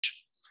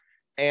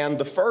And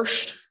the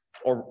first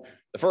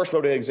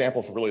motivating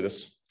example for really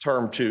this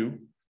term 2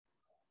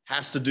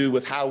 has to do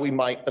with how we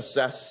might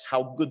assess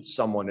how good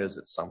someone is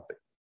at something.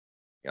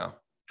 Yeah.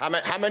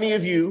 How many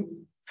of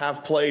you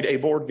have played a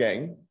board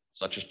game,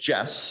 such as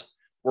chess,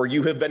 where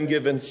you have been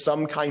given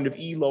some kind of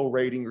ELO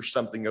rating or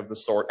something of the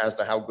sort as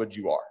to how good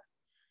you are?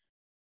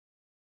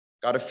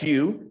 Got a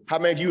few. How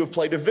many of you have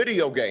played a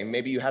video game?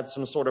 Maybe you had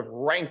some sort of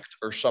ranked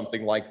or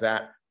something like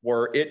that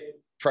where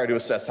it tried to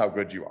assess how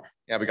good you are.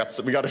 Yeah, we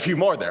got a few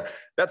more there.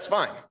 That's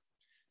fine.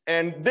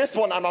 And this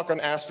one, I'm not going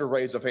to ask for a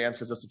raise of hands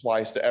because this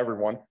applies to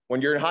everyone.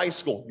 When you're in high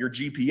school, your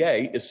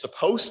GPA is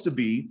supposed to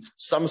be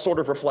some sort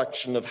of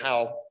reflection of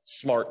how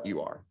smart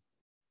you are.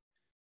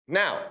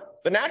 Now,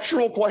 the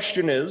natural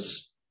question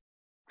is,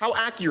 how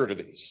accurate are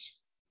these?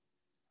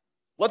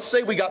 Let's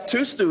say we got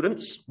 2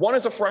 students. One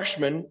is a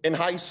freshman in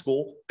high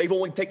school. They've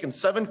only taken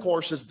 7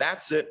 courses.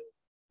 That's it.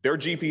 Their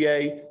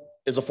GPA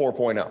is a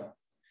 4.0.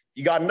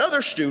 You got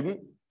another student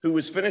who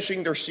is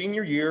finishing their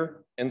senior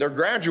year and they're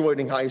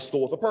graduating high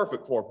school with a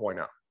perfect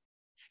 4.0.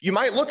 You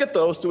might look at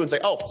those 2 and say,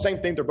 oh, same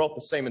thing. They're both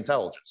the same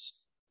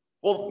intelligence.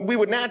 Well, we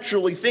would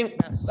naturally think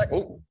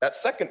that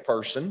second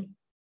person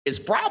is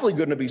probably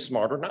going to be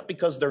smarter, not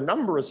because their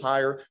number is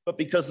higher, but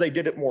because they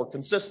did it more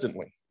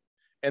consistently.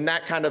 And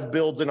that kind of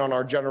builds in on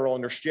our general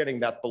understanding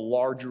that the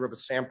larger of a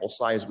sample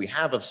size we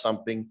have of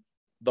something,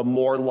 the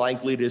more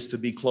likely it is to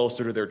be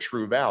closer to their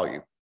true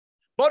value.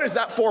 But is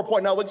that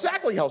 4.0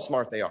 exactly how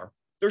smart they are?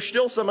 There's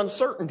still some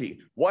uncertainty.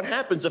 What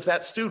happens if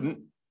that student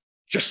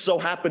just so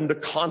happened to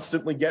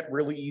constantly get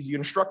really easy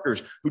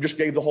instructors who just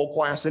gave the whole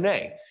class an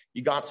A?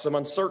 You got some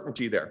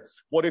uncertainty there.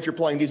 What if you're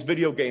playing these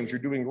video games, you're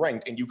doing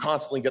ranked, and you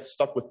constantly get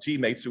stuck with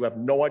teammates who have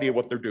no idea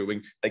what they're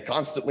doing? They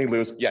constantly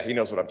lose. Yeah, he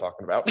knows what I'm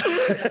talking about.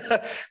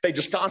 They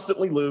just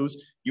constantly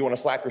lose. You want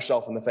to slap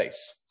yourself in the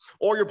face.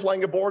 Or you're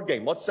playing a board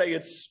game. Let's say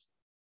it's,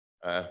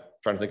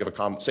 trying to think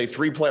of say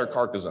 3-player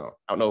Carcassonne.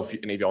 I don't know if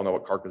any of y'all know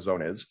what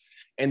Carcassonne is.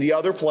 And the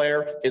other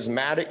player is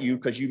mad at you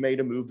because you made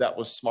a move that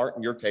was smart.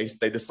 In your case,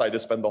 they decide to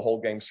spend the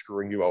whole game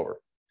screwing you over.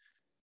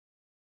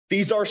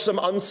 These are some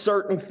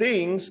uncertain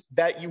things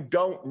that you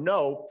don't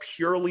know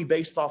purely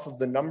based off of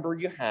the number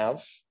you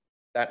have,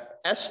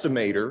 that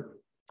estimator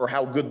for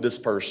how good this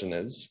person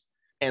is,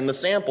 and the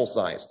sample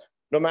size.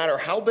 No matter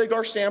how big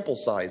our sample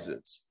size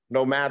is,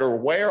 no matter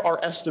where our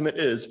estimate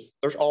is,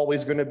 there's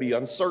always going to be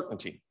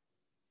uncertainty.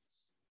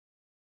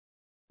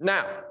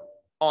 Now,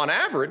 on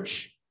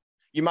average,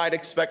 you might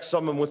expect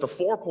someone with a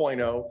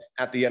 4.0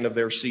 at the end of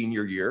their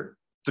senior year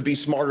to be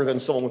smarter than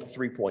someone with a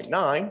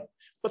 3.9.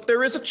 But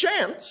there is a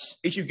chance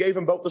if you gave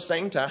them both the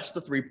same test,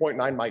 the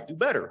 3.9 might do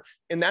better.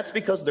 And that's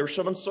because there's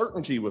some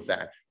uncertainty with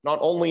that, not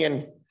only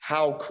in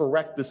how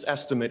correct this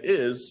estimate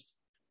is,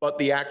 but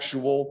the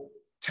actual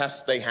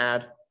test they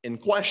had in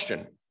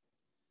question.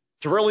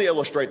 To really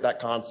illustrate that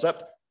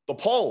concept, the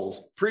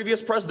polls,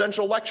 previous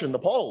presidential election, the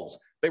polls,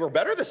 they were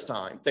better this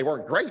time. They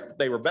weren't great,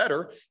 they were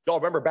better. Y'all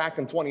remember back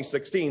in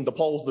 2016, the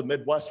polls in the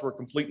Midwest were a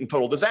complete and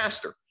total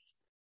disaster.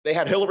 They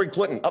had Hillary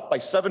Clinton up by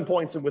 7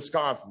 points in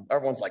Wisconsin.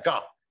 Everyone's like,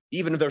 oh,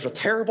 even if there's a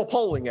terrible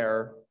polling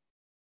error,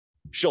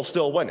 she'll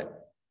still win it.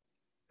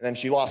 And then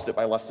she lost it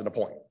by less than a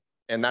point.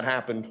 And that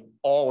happened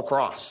all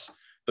across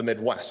the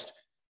Midwest.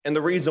 And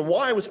the reason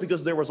why was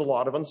because there was a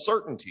lot of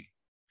uncertainty.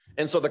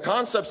 And so the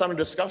concepts I'm going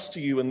to discuss to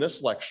you in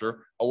this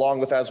lecture, along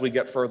with as we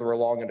get further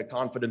along into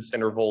confidence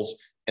intervals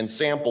and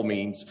sample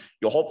means,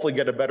 you'll hopefully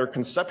get a better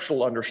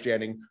conceptual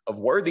understanding of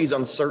where these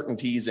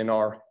uncertainties in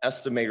our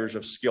estimators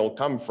of skill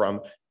come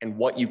from and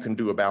what you can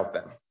do about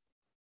them.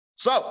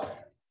 So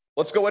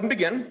let's go ahead and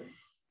begin.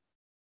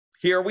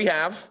 Here we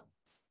have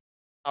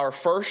our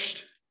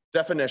first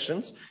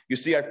definitions. You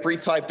see I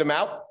pre-typed them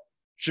out.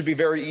 Should be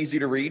very easy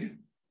to read.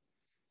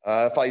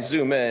 If I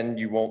zoom in,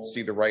 you won't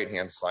see the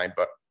right-hand side,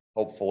 but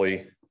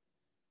hopefully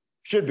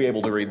should be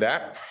able to read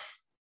that.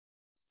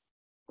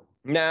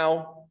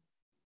 Now,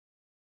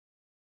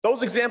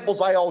 those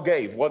examples I all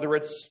gave, whether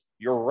it's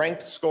your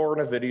ranked score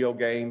in a video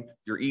game,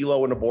 your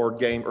ELO in a board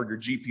game, or your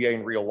GPA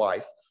in real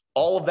life,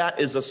 all of that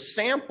is a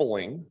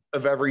sampling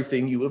of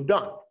everything you have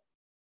done.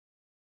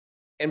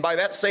 And by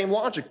that same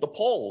logic, the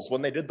polls,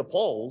 when they did the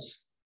polls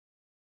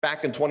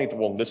back in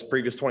this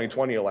previous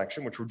 2020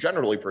 election, which were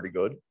generally pretty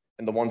good,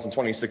 and the ones in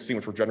 2016,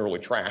 which were generally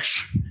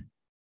trash,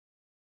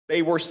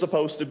 they were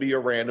supposed to be a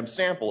random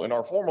sample. In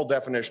our formal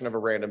definition of a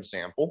random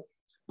sample,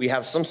 we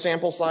have some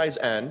sample size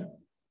n.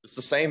 It's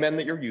the same n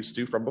that you're used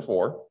to from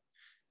before.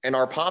 And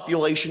our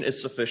population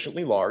is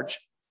sufficiently large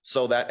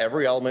so that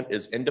every element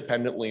is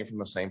independently from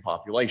the same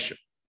population.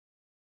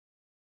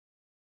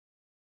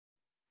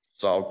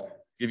 So I'll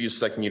give you a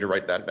second to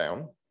write that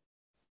down.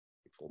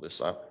 Pull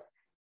this up.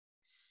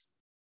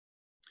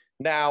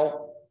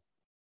 Now,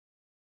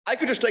 I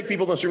could just take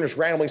people in this room and just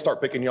randomly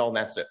start picking y'all, and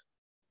that's it.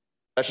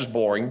 That's just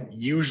boring.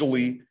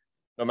 Usually,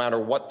 no matter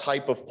what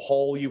type of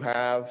poll you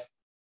have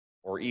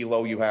or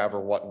ELO you have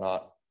or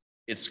whatnot,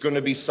 it's going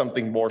to be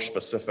something more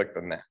specific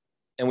than that.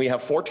 And we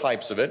have 4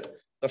 types of it.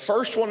 The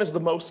first one is the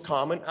most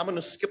common. I'm going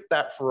to skip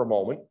that for a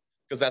moment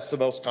because that's the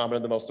most common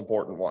and the most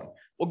important one.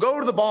 We'll go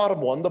to the bottom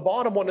one. The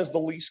bottom one is the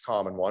least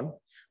common one.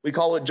 We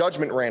call it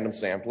judgment random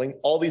sampling.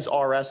 All these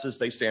RSs,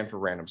 they stand for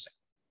random sampling.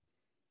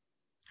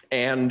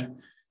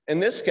 And in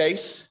this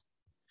case,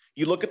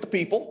 you look at the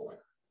people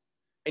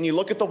and you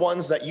look at the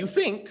ones that you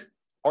think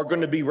are going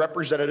to be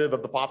representative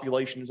of the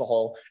population as a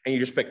whole, and you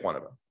just pick one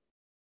of them.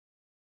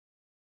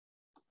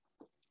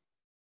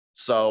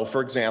 So,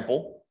 for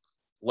example,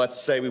 let's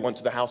say we went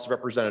to the House of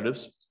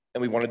Representatives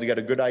and we wanted to get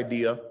a good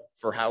idea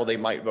for how they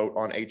might vote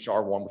on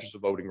H.R. 1, which is a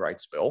voting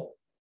rights bill.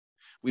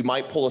 We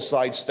might pull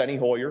aside Steny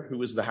Hoyer,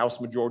 who is the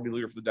House Majority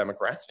Leader for the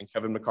Democrats, and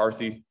Kevin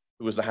McCarthy,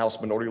 who is the House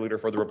Minority Leader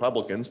for the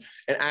Republicans,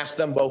 and ask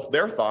them both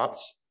their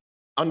thoughts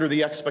under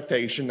the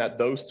expectation that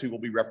those two will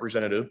be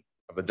representative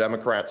of the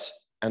Democrats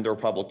and the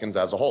Republicans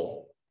as a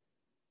whole.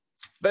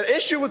 The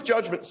issue with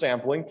judgment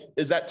sampling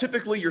is that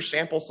typically your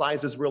sample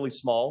size is really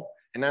small.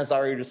 And as I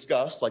already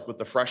discussed, like with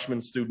the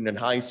freshman student in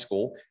high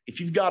school, if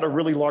you've got a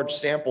really large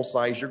sample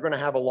size, you're going to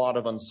have a lot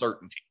of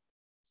uncertainty.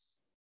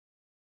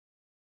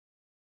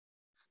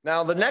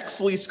 Now, the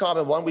next least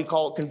common one, we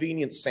call it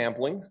convenience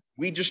sampling.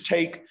 We just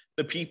take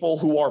the people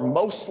who are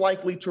most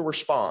likely to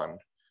respond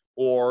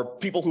or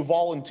people who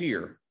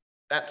volunteer,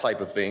 that type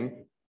of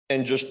thing,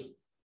 and just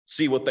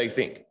see what they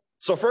think.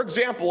 So for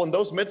example, in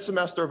those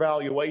mid-semester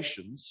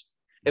evaluations,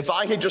 if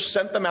I had just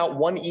sent them out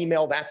one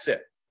email, that's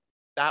it.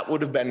 That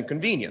would have been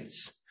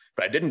convenience.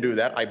 But I didn't do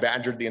that. I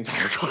badgered the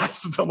entire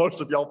class until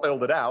most of y'all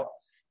filled it out.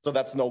 So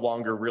that's no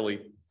longer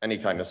really any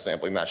kind of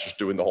sampling. That's just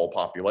doing the whole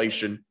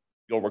population.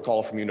 You'll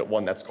recall from Unit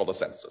 1, that's called a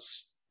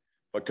census.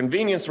 But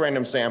convenience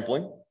random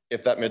sampling,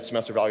 if that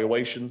mid-semester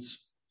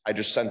evaluations, I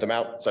just sent them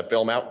out, said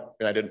fill them out,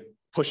 and I didn't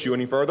push you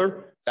any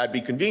further, that'd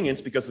be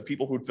convenience because the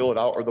people who'd fill it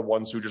out are the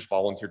ones who just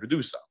volunteered to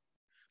do so.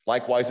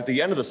 Likewise, at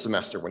the end of the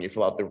semester, when you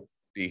fill out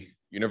the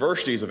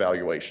university's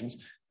evaluations,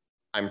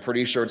 I'm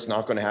pretty sure it's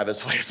not going to have as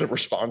high as a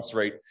response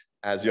rate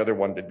as the other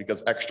one did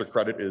because extra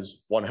credit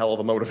is one hell of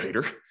a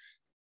motivator.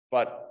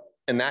 But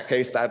in that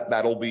case,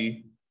 that'll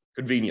be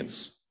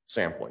convenience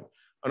sampling.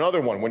 Another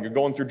one, when you're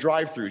going through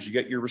drive-thrus, you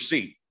get your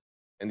receipt.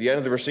 And the end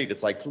of the receipt,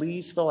 it's like,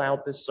 please fill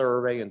out this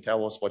survey and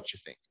tell us what you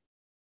think.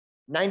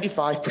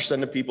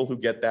 95% of people who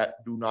get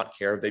that do not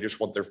care. They just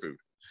want their food.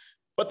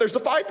 But there's the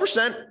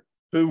 5%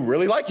 who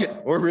really like it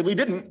or really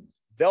didn't.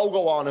 They'll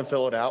go on and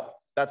fill it out.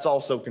 That's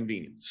also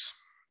convenience.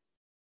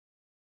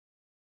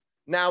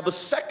 Now, the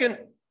second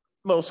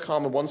most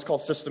common one is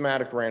called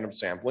systematic random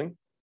sampling.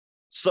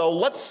 So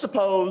let's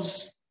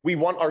suppose we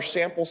want our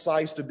sample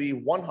size to be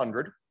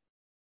 100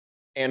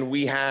 and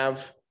we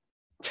have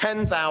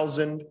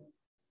 10,000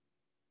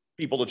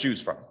 people to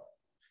choose from.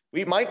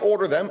 We might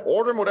order them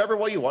whatever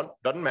way you want,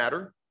 doesn't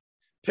matter.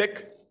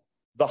 Pick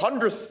the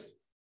 10th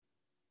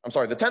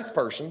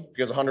person,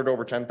 because 100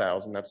 over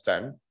 10,000, that's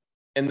 10.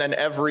 And then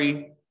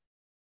every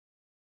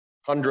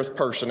 100th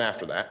person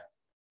after that,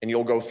 and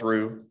you'll go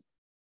through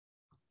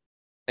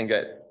and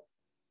get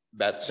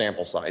that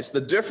sample size.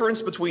 The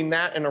difference between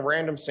that and a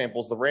random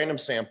sample is the random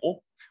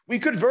sample. We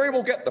could very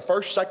well get the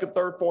first, second,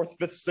 third, fourth,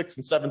 fifth, sixth,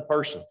 and seventh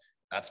person.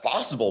 That's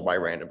possible by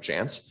random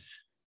chance.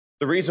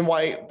 The reason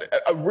why,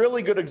 a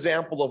really good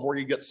example of where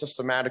you get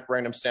systematic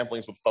random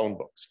sampling is with phone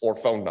books or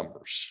phone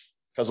numbers.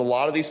 Because a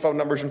lot of these phone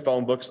numbers and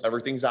phone books,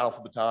 everything's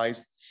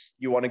alphabetized.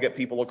 You want to get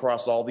people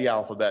across all the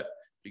alphabet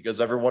because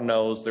everyone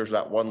knows there's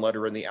that one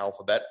letter in the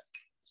alphabet,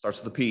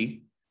 starts with a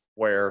P,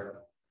 where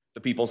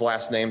the people's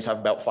last names have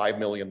about 5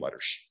 million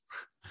letters.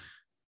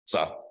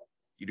 So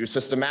you do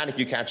systematic,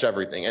 you catch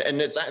everything. And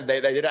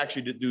they did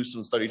actually do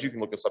some studies. You can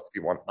look this up if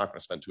you want. I'm not going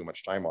to spend too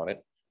much time on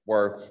it,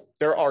 where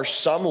there are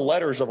some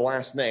letters of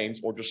last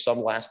names or just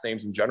some last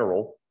names in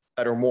general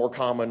that are more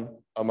common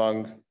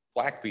among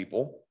Black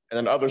people, and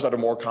then others that are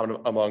more common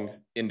among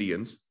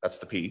Indians, that's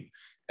the P.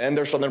 And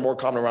there's some that are more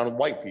common around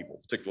white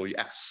people, particularly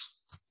S.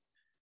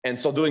 And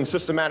so doing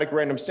systematic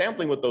random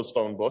sampling with those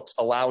phone books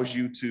allows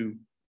you to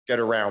get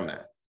around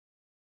that.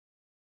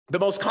 The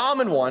most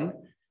common one,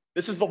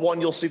 this is the one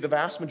you'll see the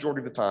vast majority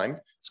of the time.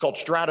 It's called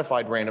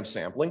stratified random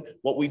sampling.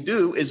 What we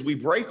do is we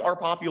break our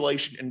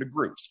population into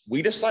groups.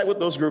 We decide what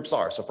those groups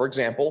are. So for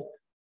example,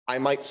 I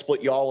might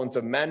split y'all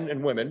into men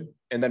and women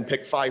and then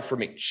pick 5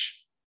 from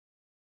each.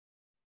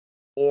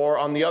 Or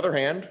on the other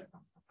hand,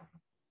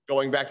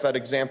 going back to that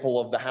example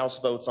of the House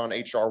votes on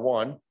H.R.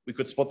 1, we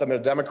could split them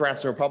into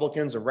Democrats and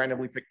Republicans and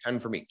randomly pick 10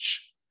 from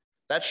each.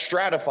 That's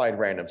stratified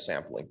random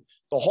sampling.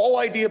 The whole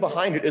idea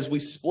behind it is we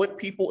split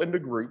people into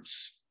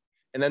groups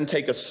and then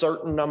take a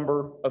certain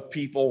number of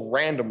people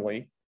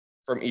randomly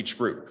from each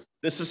group.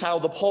 This is how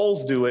the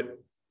polls do it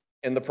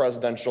in the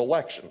presidential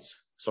elections.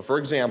 So for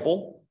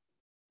example,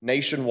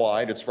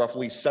 nationwide, it's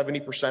roughly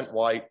 70%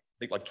 white, I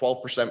think like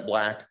 12%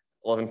 Black,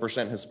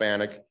 11%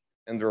 Hispanic,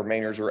 and the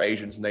remainers are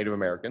Asians and Native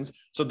Americans.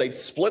 So they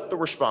split the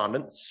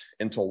respondents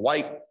into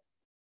white,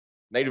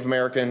 Native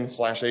American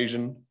 /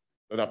 Asian.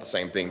 They're not the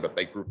same thing, but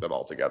they group them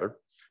all together.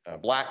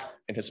 Black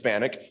and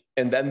Hispanic,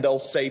 and then they'll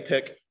say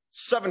pick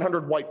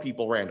 700 white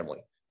people randomly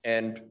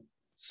and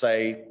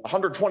say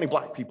 120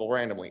 Black people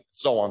randomly,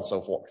 so on and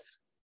so forth.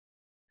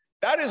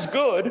 That is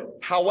good.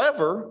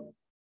 However,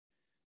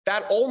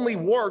 that only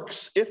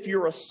works if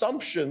your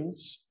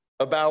assumptions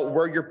about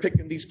where you're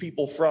picking these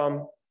people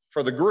from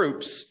for the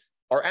groups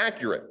are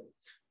accurate.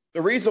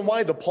 The reason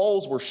why the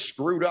polls were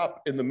screwed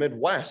up in the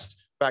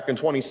Midwest back in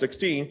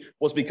 2016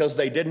 was because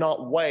they did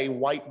not weigh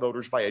white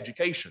voters by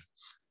education.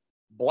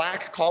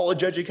 Black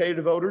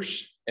college-educated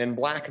voters and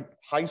black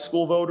high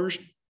school voters,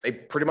 they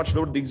pretty much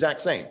voted the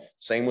exact same.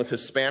 Same with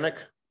Hispanic,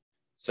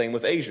 same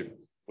with Asian.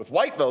 With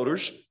white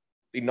voters,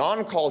 the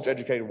non-college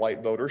educated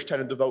white voters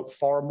tended to vote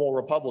far more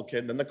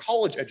Republican than the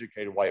college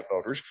educated white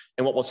voters.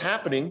 And what was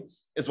happening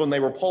is when they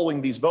were polling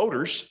these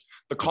voters,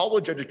 the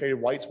college educated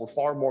whites were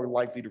far more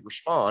likely to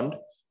respond.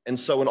 And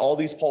so in all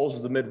these polls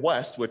of the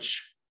Midwest,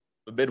 which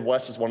the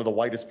Midwest is one of the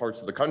whitest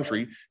parts of the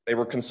country, they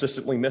were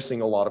consistently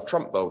missing a lot of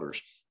Trump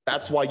voters.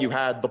 That's why you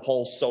had the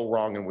polls so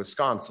wrong in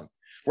Wisconsin.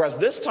 Whereas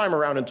this time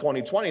around in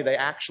 2020, they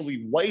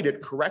actually weighed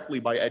it correctly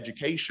by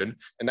education.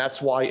 And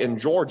that's why in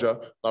Georgia,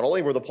 not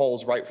only were the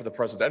polls right for the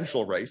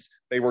presidential race,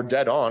 they were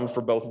dead on for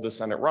both of the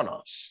Senate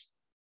runoffs.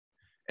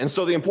 And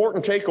so the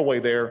important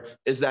takeaway there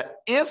is that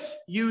if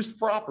used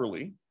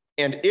properly,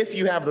 and if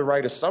you have the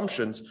right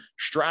assumptions,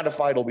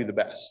 stratified will be the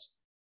best.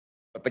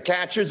 But the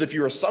catch is if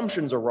your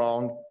assumptions are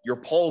wrong, your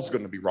poll's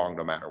going to be wrong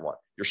no matter what.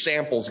 Your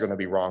sample's going to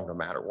be wrong no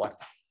matter what.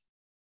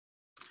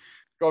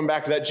 Going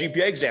back to that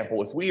GPA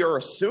example, if we are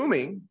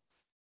assuming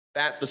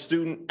that the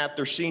student at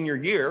their senior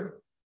year,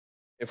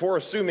 if we're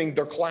assuming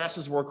their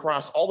classes were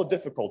across all the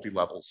difficulty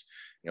levels,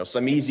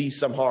 some easy,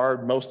 some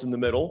hard, most in the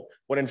middle,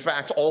 when in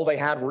fact all they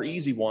had were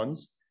easy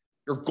ones,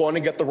 you're going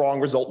to get the wrong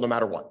result no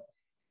matter what.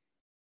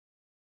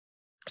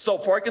 So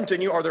before I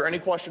continue, are there any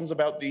questions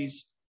about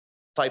these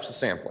types of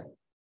sampling?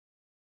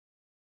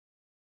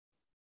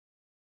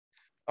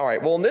 All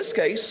right, well, in this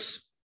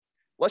case,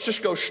 let's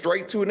just go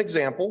straight to an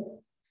example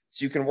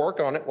so you can work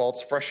on it while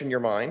it's fresh in your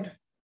mind.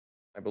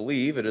 I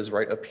believe it is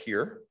right up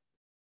here.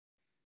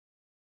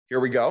 Here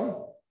we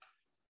go.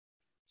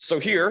 So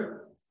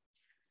here,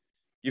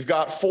 you've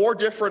got 4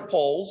 different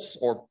polls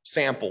or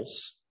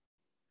samples.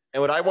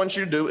 And what I want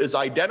you to do is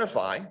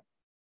identify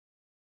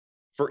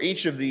for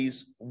each of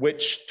these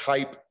which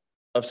type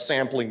of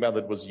sampling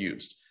method was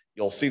used.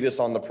 You'll see this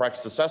on the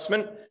practice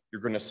assessment.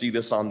 You're going to see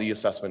this on the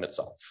assessment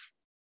itself.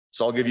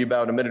 So I'll give you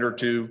about a minute or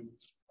two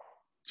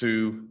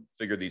to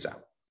figure these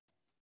out.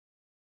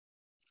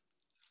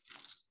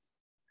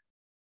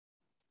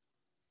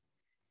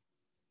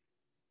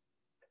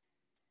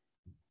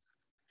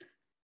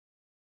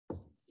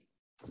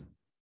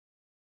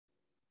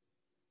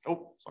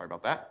 Oh, sorry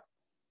about that.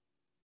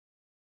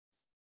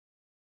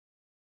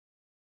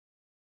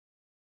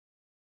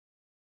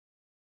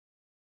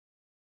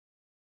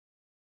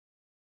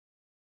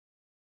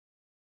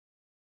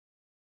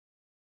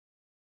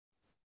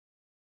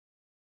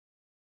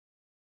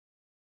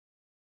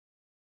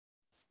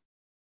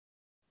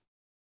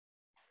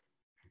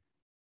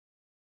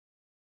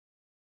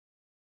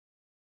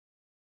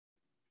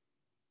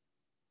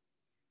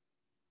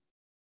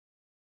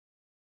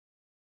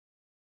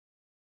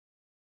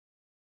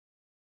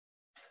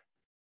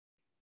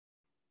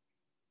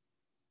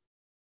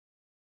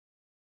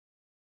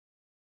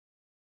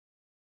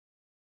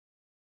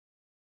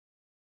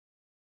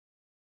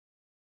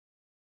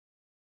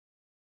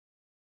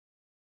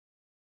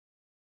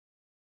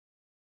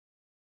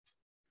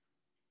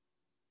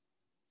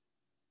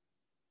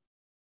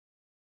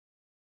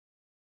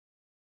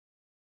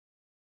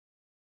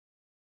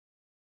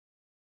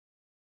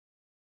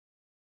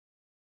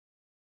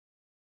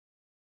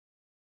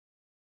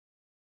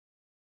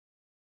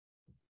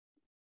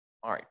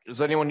 All right, does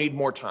anyone need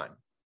more time?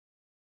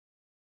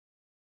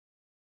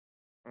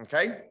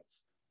 Okay,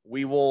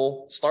 we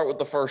will start with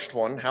the first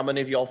one. How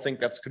many of y'all think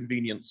that's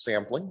convenience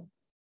sampling?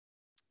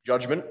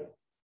 Judgment?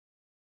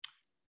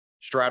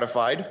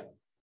 Stratified?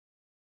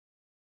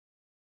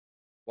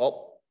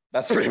 Well,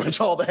 that's pretty much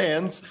all the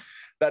hands.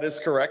 That is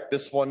correct.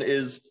 This one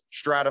is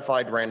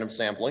stratified random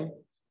sampling.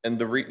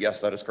 And yes,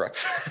 that is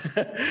correct.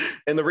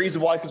 And the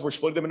reason why, because we're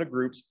splitting them into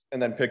groups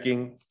and then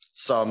picking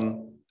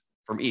some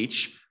from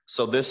each.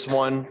 So this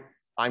one,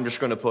 I'm just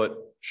going to put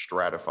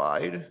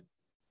stratified.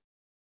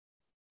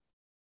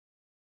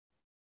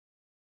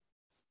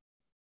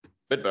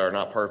 Bit better,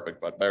 not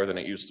perfect, but better than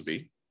it used to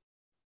be.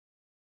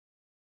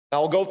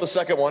 Now I'll go with the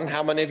second one.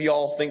 How many of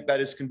y'all think that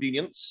is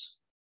convenience?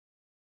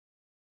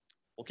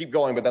 We'll keep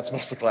going, but that's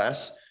most of the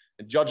class.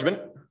 And judgment.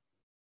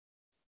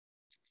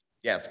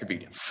 Yeah, it's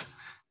convenience.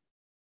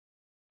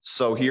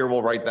 So here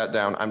we'll write that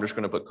down. I'm just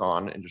going to put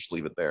con and just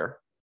leave it there.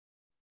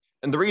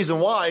 And the reason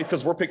why,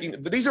 because we're picking,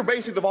 these are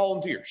basically the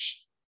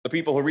volunteers, the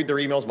people who read their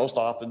emails most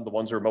often, the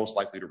ones who are most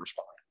likely to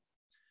respond.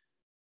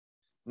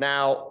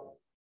 Now,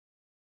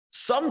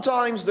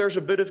 sometimes there's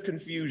a bit of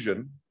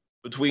confusion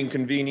between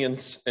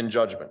convenience and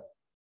judgment.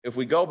 If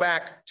we go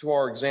back to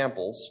our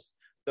examples,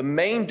 the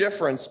main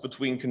difference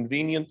between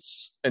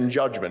convenience and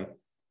judgment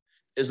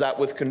is that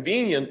with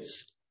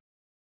convenience,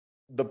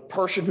 the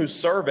person who's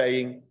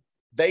surveying,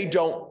 they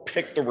don't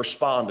pick the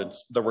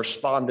respondents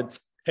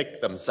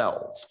pick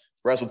themselves.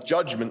 Whereas with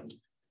judgment,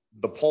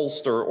 the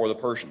pollster or the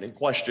person in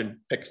question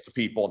picks the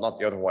people, not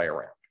the other way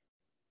around.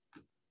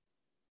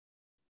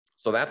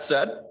 So that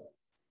said,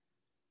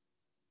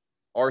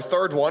 our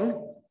third one,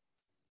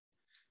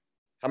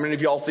 how many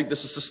of y'all think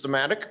this is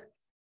systematic,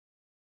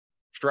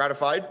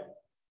 stratified,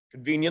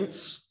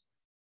 convenience,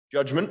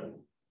 judgment?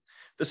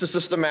 This is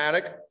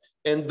systematic.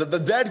 And the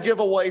dead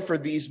giveaway for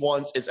these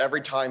ones is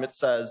every time it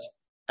says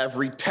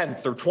every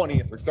 10th or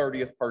 20th or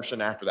 30th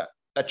person after that.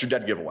 That's your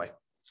dead giveaway.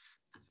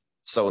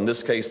 So in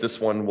this case, this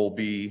one will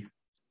be,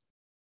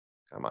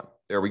 come on,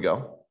 there we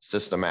go,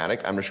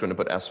 systematic. I'm just going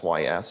to put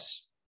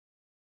SYS.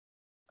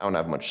 I don't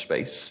have much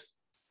space.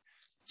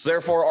 So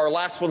therefore, our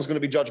last one's going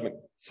to be judgment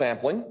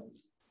sampling.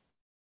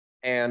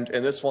 And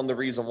in this one, the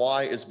reason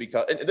why is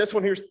because, and this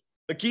one here's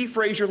the key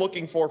phrase you're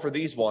looking for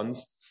these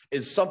ones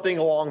is something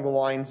along the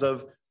lines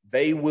of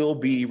they will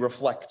be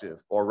reflective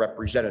or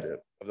representative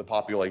of the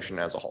population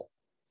as a whole.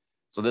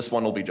 So this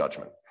one will be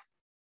judgment.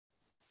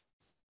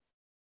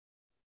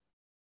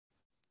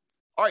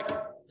 All right,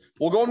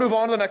 we'll go and move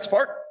on to the next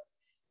part.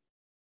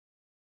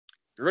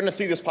 You're going to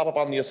see this pop up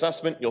on the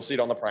assessment. You'll see it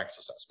on the practice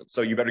assessment.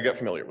 So you better get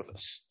familiar with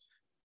this.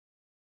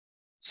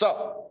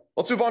 So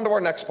let's move on to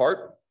our next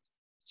part.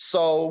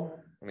 So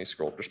let me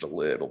scroll just a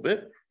little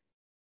bit.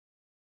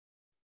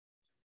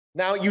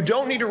 Now, you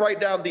don't need to write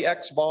down the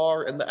X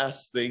bar and the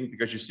S thing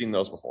because you've seen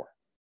those before.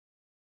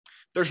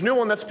 There's a new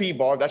one that's P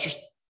bar. That's just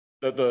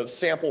the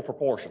sample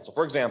proportion. So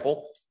for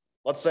example,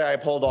 let's say I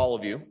polled all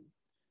of you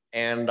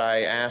and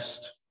I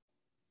asked,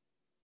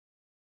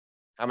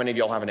 how many of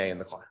y'all have an A in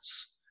the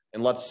class?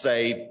 And let's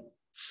say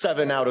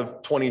 7 out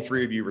of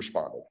 23 of you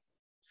responded.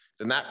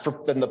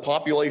 Then the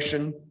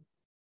population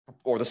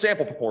or the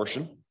sample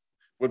proportion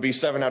would be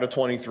 7 out of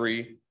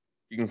 23.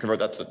 You can convert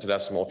that to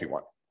decimal if you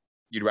want.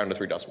 You'd round to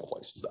 3 decimal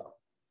places though.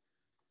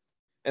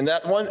 And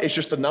that one is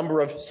just the number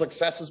of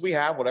successes we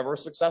have, whatever a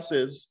success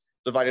is,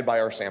 divided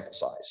by our sample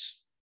size.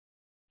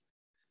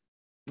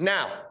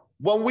 Now,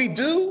 when we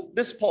do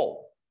this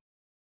poll,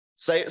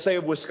 say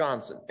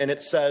Wisconsin, and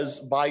it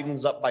says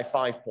Biden's up by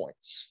 5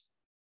 points.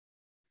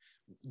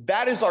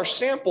 That is our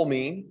sample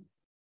mean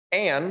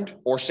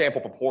or sample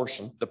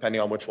proportion,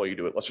 depending on which way you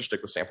do it. Let's just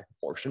stick with sample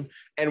proportion.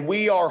 And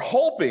we are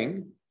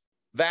hoping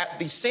that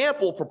the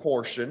sample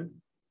proportion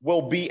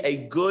will be a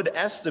good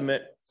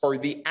estimate for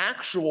the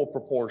actual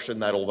proportion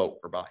that'll vote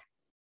for Biden.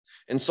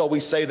 And so we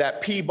say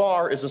that P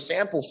bar is a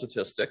sample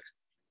statistic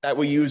that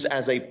we use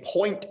as a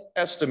point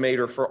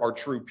estimator for our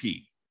true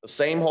P. The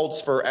same holds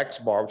for X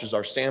bar, which is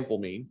our sample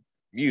mean,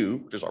 mu,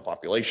 which is our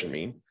population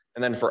mean,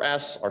 and then for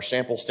S, our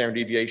sample standard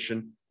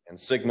deviation, and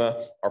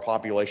sigma, our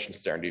population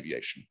standard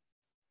deviation.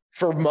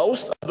 For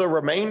most of the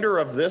remainder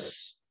of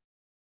this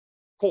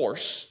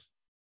course,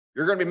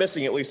 you're going to be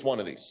missing at least one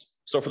of these.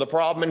 So for the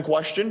problem in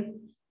question,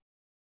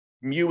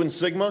 mu and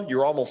sigma,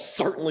 you're almost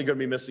certainly going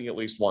to be missing at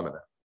least one of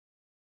them.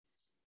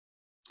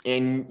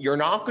 And you're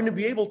not going to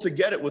be able to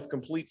get it with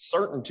complete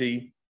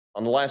certainty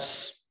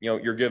unless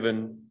you're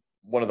given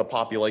one of the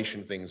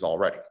population things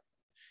already.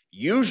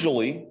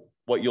 Usually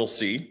what you'll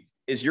see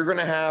is you're going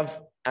to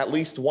have at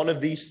least one of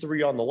these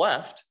 3 on the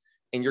left,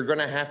 and you're going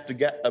to have to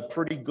get a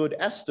pretty good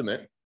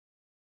estimate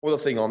for the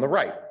thing on the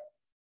right.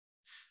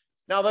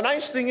 Now, the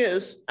nice thing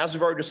is, as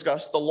we've already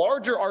discussed, the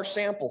larger our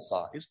sample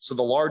size, so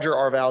the larger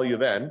our value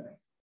of n,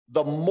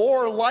 the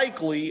more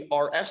likely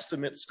our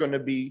estimate's going to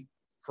be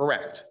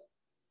correct.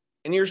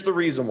 And here's the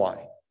reason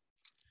why.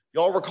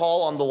 Y'all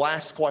recall on the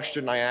last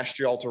question, I asked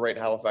you all to rate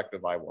how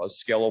effective I was,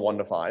 scale of 1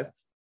 to 5.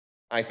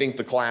 I think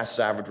the class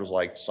average was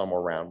like somewhere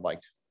around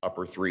like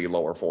upper 3,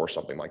 lower 4,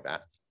 something like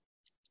that.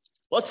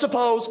 Let's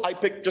suppose I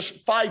picked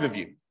just 5 of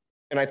you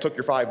and I took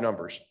your 5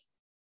 numbers.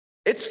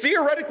 It's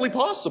theoretically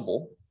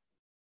possible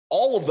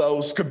all of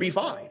those could be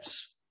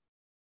 5s,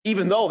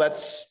 even though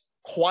that's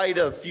quite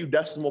a few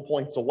decimal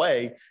points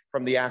away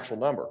from the actual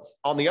number.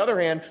 On the other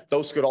hand,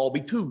 those could all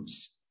be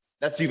 2s.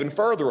 That's even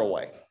further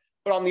away.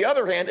 But on the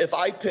other hand, if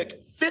I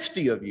pick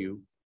 50 of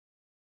you,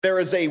 there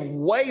is a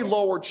way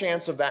lower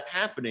chance of that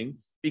happening,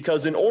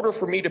 because in order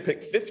for me to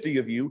pick 50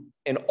 of you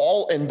and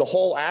the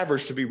whole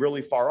average to be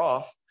really far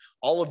off,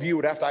 all of you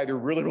would have to either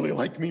really, really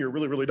like me or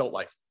really, really don't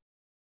like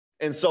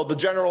me. And so the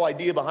general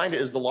idea behind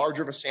it is the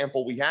larger of a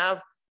sample we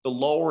have, the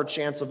lower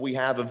chance we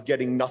have of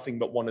getting nothing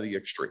but one of the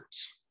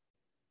extremes.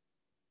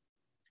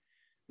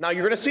 Now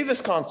you're going to see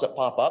this concept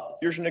pop up.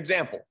 Here's an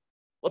example.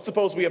 Let's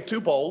suppose we have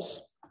 2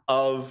 polls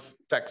of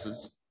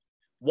Texas.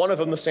 One of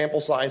them, the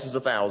sample size is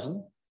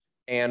 1,000,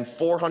 and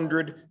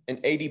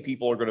 480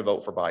 people are going to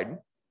vote for Biden.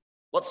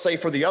 Let's say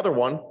for the other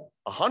one,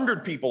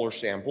 100 people are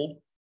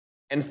sampled,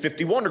 and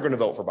 51 are going to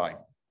vote for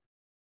Biden.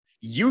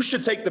 You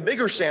should take the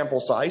bigger sample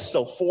size,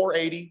 so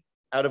 480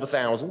 out of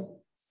 1,000,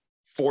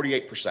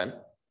 48%.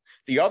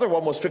 The other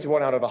one was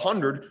 51 out of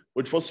 100,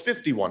 which was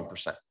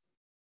 51%.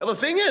 Now, the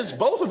thing is,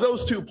 both of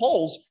those 2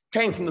 polls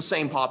came from the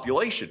same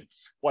population.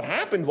 What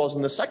happened was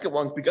in the second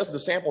one, because the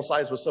sample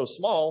size was so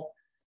small,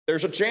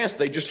 there's a chance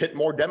they just hit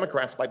more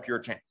Democrats by pure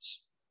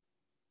chance.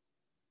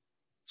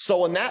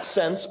 So in that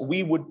sense,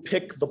 we would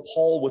pick the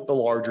poll with the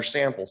larger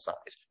sample size.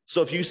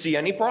 So if you see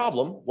any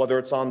problem, whether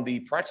it's on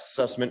the practice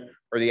assessment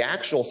or the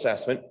actual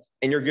assessment,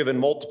 and you're given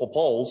multiple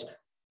polls,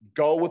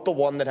 go with the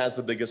one that has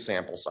the biggest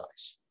sample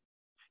size.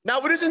 Now,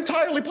 it is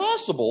entirely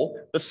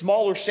possible the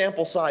smaller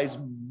sample size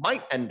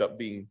might end up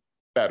being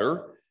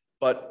better,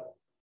 but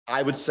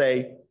I would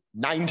say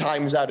 9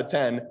 times out of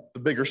 10, the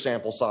bigger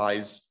sample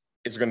size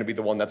is going to be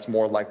the one that's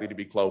more likely to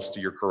be close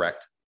to your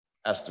correct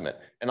estimate.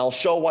 And I'll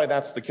show why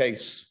that's the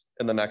case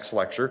in the next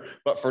lecture.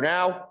 But for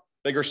now,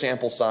 bigger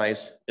sample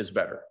size is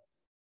better.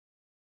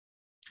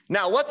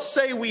 Now, let's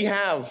say we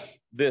have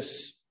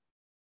this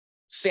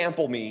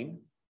sample mean,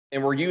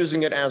 and we're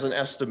using it as an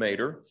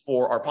estimator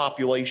for our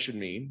population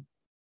mean.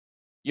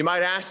 You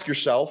might ask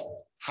yourself,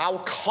 how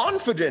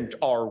confident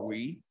are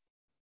we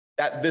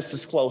that this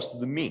is close to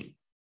the mean?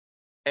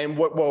 And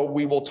what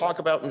we will talk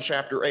about in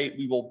chapter 8,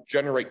 we will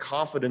generate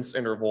confidence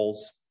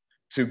intervals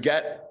to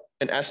get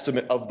an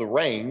estimate of the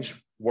range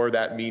where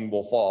that mean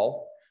will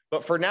fall.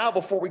 But for now,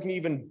 before we can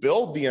even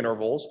build the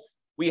intervals,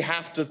 we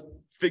have to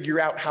figure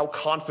out how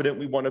confident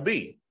we want to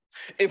be.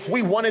 If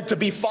we wanted to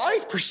be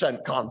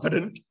 5%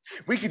 confident,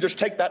 we could just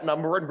take that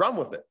number and run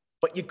with it.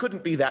 But you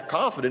couldn't be that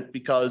confident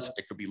because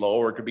it could be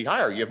lower, it could be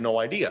higher. You have no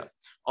idea.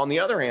 On the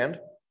other hand,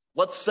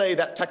 let's say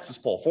that Texas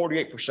poll,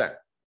 48%.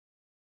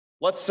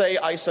 Let's say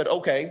I said,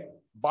 okay,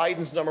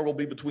 Biden's number will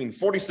be between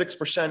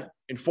 46%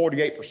 and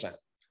 48%.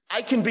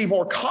 I can be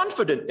more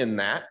confident in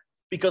that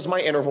because my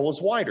interval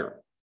is wider.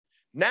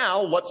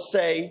 Now, let's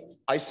say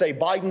I say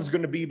Biden's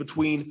going to be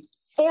between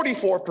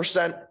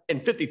 44%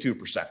 and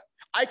 52%.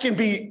 I can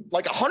be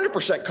like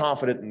 100%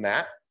 confident in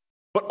that,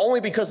 but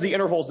only because the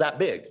interval is that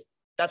big.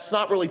 That's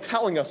not really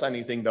telling us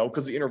anything, though,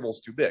 because the interval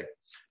is too big.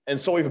 And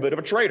so we have a bit of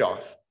a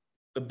trade-off.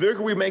 The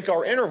bigger we make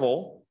our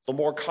interval, the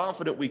more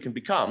confident we can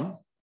become.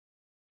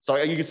 So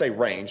you could say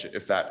range,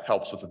 if that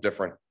helps with a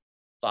different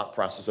thought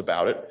process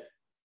about it.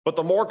 But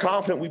the more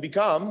confident we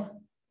become,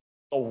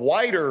 the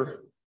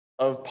wider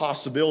of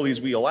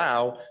possibilities we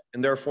allow,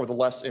 and therefore the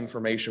less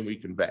information we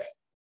convey.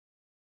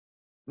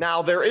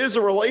 Now, there is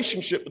a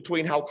relationship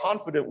between how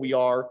confident we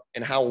are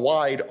and how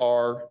wide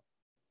our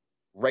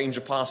range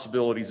of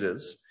possibilities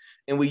is.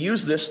 And we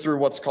use this through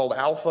what's called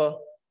alpha,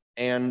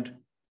 and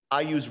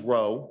I use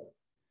rho.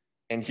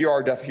 And here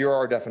are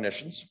our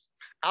definitions.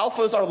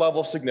 Alpha is our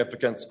level of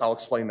significance. I'll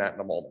explain that in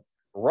a moment.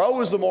 Rho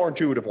is the more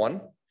intuitive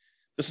one.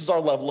 This is our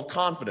level of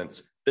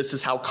confidence. This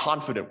is how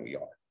confident we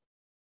are.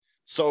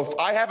 So if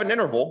I have an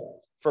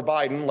interval for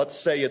Biden, let's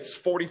say it's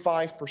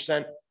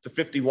 45% to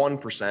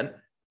 51%,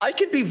 I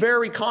can be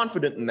very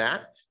confident in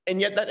that.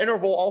 And yet that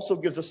interval also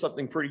gives us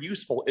something pretty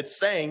useful. It's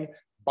saying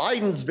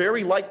Biden's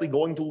very likely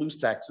going to lose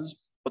Texas,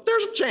 but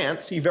there's a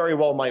chance he very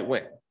well might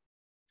win.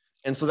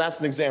 And so that's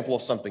an example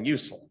of something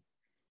useful.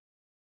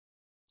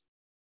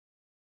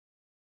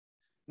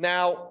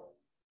 Now,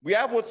 we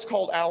have what's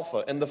called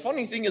alpha. And the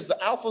funny thing is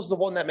the alpha is the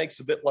one that makes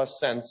a bit less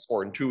sense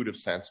or intuitive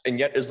sense, and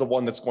yet is the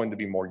one that's going to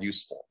be more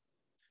useful.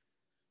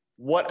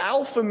 What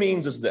alpha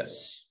means is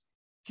this.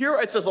 Here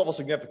it says level of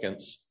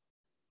significance,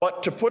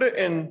 but to put it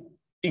in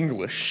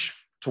English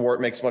to where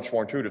it makes much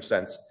more intuitive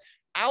sense,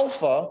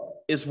 alpha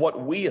is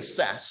what we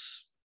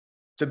assess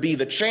to be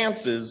the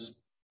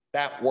chances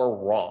that we're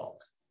wrong.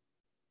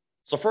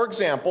 So for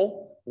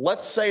example,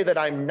 let's say that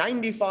I'm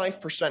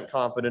 95%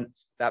 confident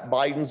that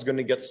Biden's going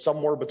to get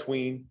somewhere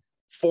between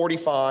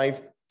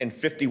 45 and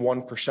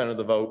 51% of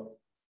the vote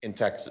in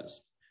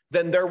Texas.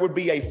 Then there would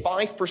be a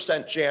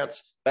 5%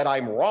 chance that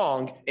I'm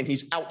wrong and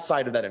he's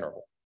outside of that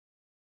interval.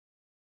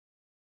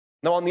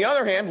 Now, on the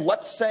other hand,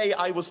 let's say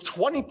I was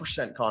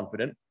 20%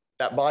 confident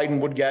that Biden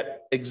would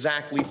get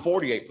exactly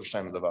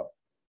 48% of the vote.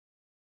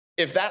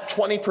 If that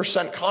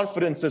 20%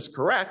 confidence is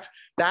correct,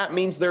 that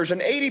means there's an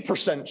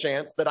 80%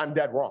 chance that I'm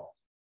dead wrong.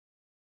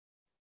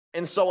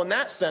 And so in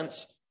that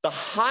sense,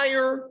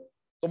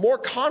 the more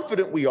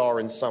confident we are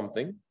in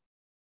something,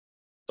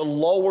 the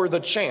lower the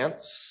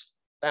chance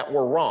that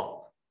we're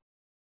wrong.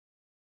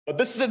 But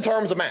this is in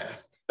terms of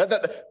math.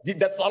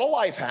 That's not a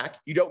life hack.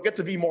 You don't get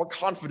to be more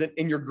confident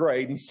in your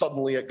grade and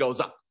suddenly it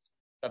goes up.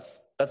 That's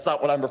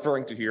not what I'm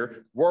referring to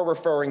here. We're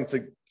referring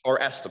to our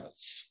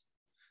estimates.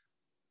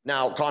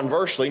 Now,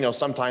 conversely,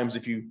 sometimes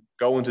if you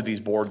go into these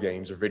board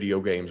games or video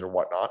games or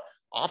whatnot,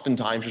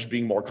 oftentimes just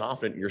being more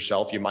confident in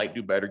yourself, you might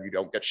do better. You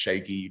don't get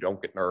shaky. You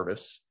don't get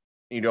nervous.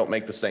 You don't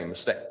make the same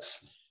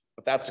mistakes.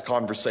 But that's a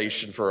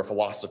conversation for a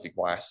philosophy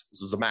class.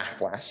 This is a math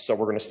class, so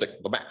we're going to stick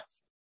with the math.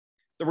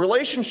 The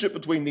relationship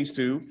between these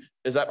two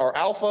is that our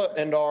alpha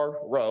and our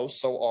rho,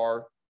 so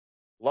our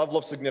level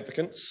of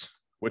significance,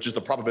 which is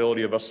the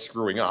probability of us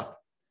screwing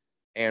up,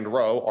 and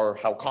rho, or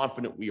how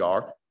confident we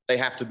are, they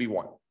have to be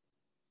 1.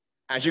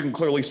 As you can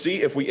clearly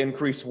see, if we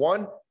increase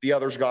 1, the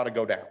other's got to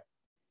go down.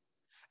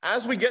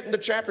 As we get into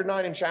chapter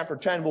 9 and chapter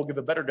 10, we'll give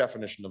a better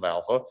definition of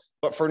alpha.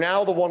 But for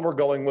now, the one we're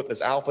going with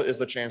is alpha is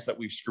the chance that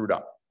we've screwed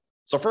up.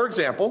 So for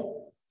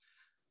example,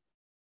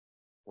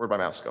 where'd my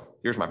mouse go?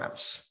 Here's my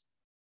mouse.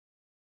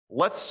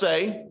 Let's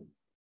say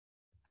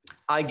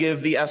I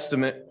give the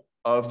estimate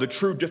of the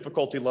true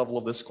difficulty level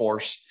of this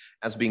course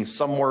as being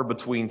somewhere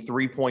between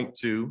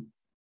 3.2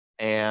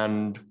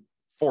 and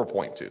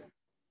 4.2.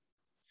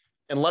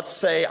 And let's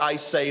say I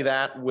say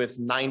that with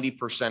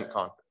 90%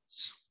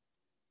 confidence.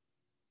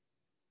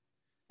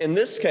 In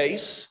this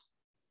case,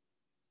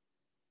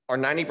 Our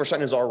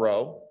 90% is our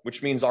rho,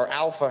 which means our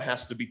alpha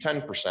has to be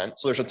 10%.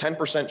 So there's a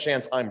 10%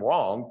 chance I'm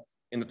wrong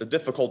in that the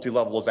difficulty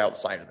level is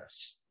outside of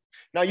this.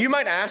 Now you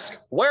might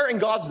ask, where in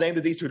God's name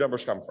did these two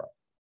numbers come from?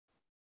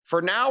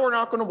 For now, we're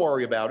not going to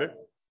worry about it.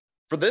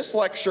 For this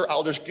lecture,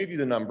 I'll just give you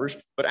the numbers.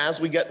 But as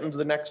we get into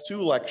the next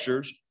two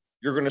lectures,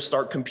 you're going to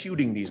start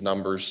computing these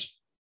numbers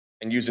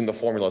and using the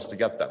formulas to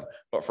get them.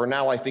 But for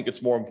now, I think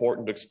it's more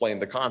important to explain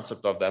the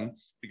concept of them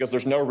because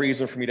there's no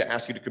reason for me to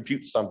ask you to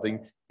compute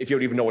something if you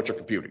don't even know what you're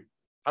computing.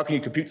 How can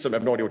you compute something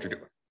and have no idea what you're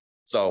doing?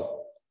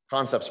 So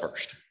concepts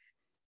first.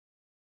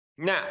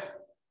 Now,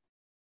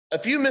 a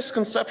few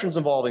misconceptions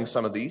involving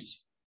some of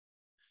these.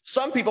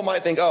 Some people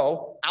might think,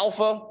 oh,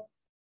 alpha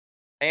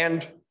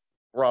and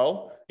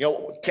rho,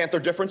 can't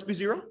their difference be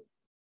zero?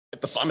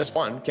 If the sum is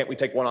 1, can't we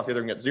take one off the other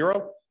and get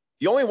 0?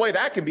 The only way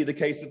that can be the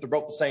case is if they're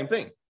both the same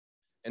thing.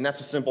 And that's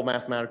a simple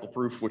mathematical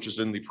proof, which is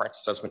in the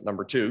practice assessment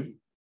number 2.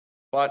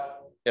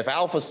 But if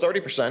alpha is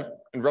 30%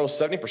 and rho is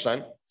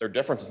 70%, their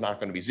difference is not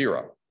going to be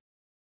 0.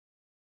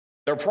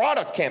 Their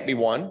product can't be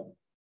 1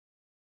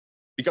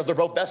 because they're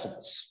both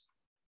decimals.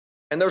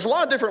 And there's a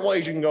lot of different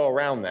ways you can go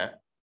around that.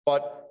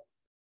 But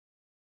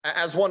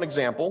as one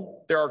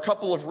example, there are a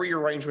couple of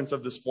rearrangements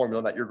of this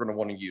formula that you're going to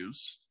want to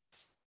use.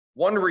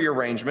 One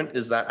rearrangement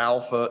is that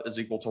alpha is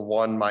equal to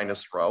 1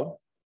 minus rho.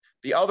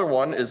 The other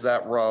one is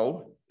that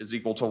rho is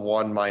equal to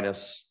 1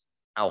 minus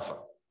alpha.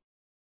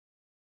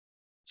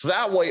 So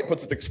that way it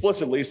puts it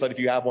explicitly so that if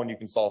you have one, you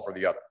can solve for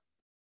the other.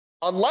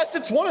 Unless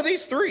it's one of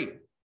these three,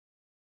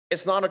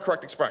 it's not a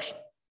correct expression,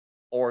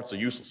 or it's a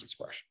useless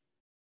expression.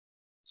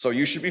 So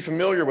you should be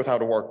familiar with how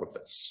to work with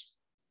this.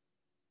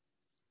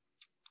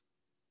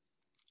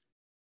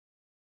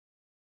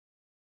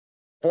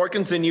 Before I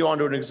continue on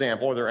to an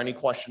example, are there any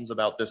questions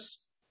about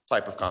this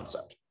type of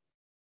concept?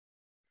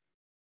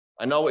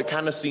 I know it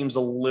kind of seems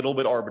a little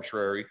bit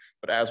arbitrary,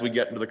 but as we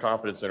get into the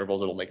confidence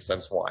intervals, it'll make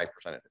sense why I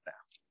presented it now.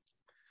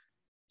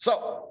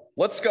 So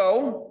let's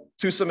go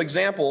to some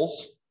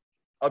examples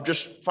of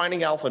just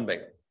finding alpha and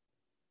beta.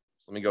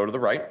 So let me go to the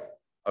right,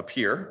 up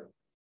here.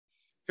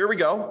 Here we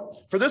go.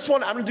 For this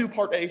one, I'm going to do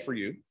part A for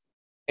you,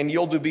 and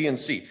you'll do B and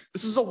C.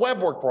 This is a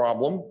web work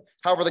problem.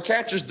 However, the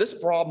catch is this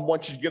problem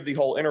wants you to give the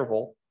whole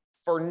interval.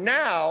 For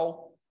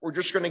now, we're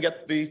just going to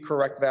get the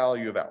correct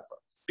value of alpha.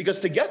 Because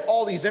to get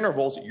all these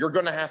intervals, you're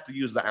going to have to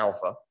use the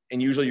alpha,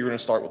 and usually you're going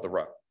to start with the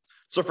rho.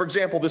 So for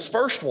example, this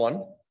first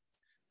one,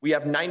 we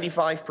have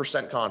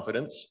 95%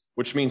 confidence,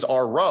 which means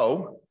our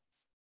rho,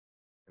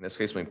 in this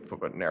case, we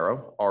put it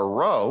narrow, our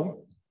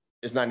rho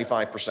is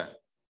 95%.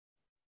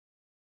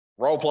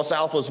 Rho plus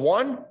alpha is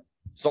 1,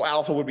 so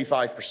alpha would be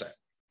 5%.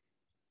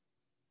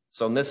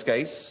 So in this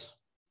case,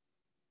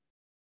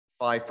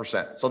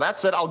 5%. So that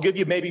said, I'll give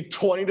you maybe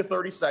 20 to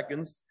 30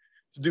 seconds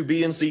to do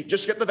B and C.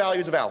 Just get the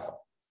values of alpha.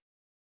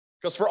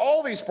 Because for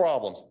all these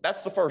problems,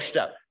 that's the first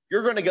step.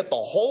 You're going to get the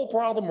whole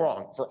problem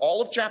wrong. For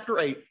all of chapter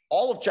 8,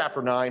 all of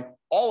chapter 9,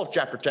 all of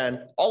chapter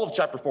 10, all of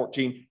chapter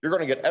 14, you're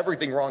going to get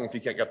everything wrong if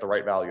you can't get the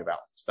right value of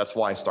alpha. That's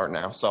why I start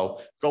now. So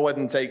go ahead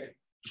and take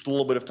just a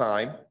little bit of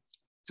time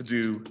to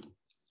do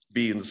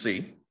B and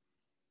C.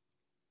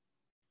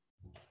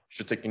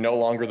 Should take you no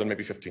longer than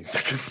maybe 15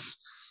 seconds.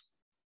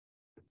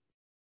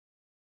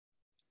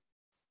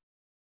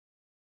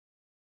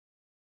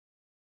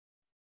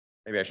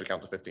 Maybe I should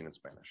count to 15 in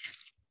Spanish.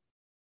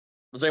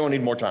 Does anyone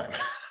need more time?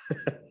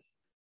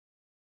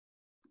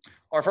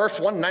 Our first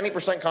one,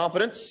 90%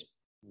 confidence,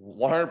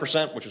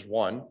 100%, which is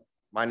 1,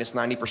 minus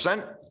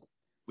 90%.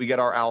 We get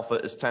our alpha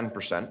is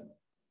 10%.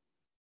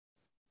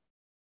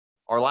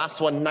 Our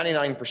last one,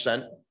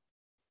 99%,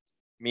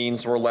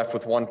 means we're left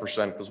with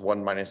 1% because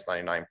 1 minus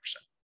 99%.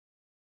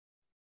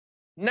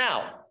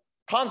 Now,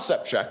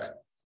 concept check.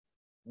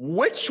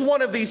 Which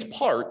one of these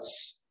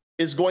parts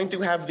is going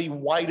to have the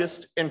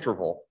widest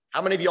interval?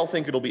 How many of y'all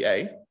think it'll be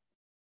A,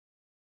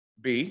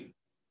 B,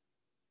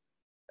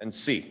 and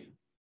C?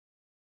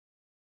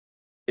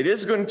 It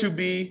is going to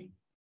be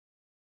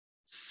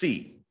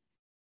C.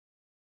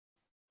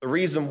 The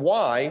reason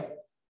why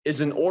is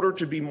in order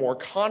to be more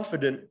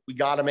confident, we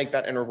got to make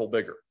that interval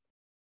bigger.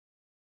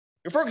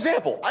 For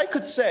example, I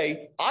could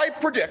say, I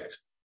predict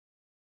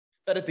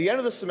that at the end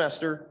of the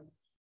semester,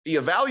 the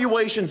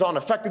evaluations on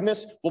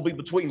effectiveness will be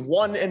between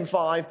 1 and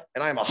 5,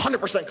 and I am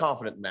 100%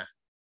 confident in that.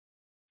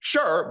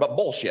 Sure, but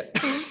bullshit.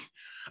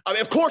 I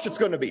mean, of course it's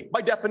going to be.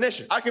 By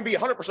definition, I can be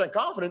 100%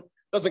 confident,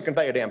 doesn't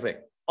convey a damn thing.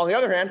 On the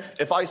other hand,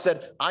 if I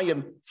said I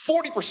am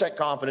 40%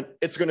 confident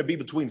it's going to be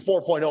between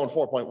 4.0 and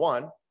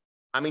 4.1,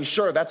 I mean,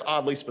 sure, that's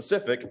oddly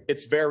specific.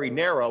 It's very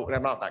narrow, and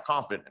I'm not that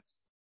confident.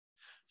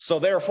 So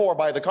therefore,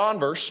 by the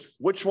converse,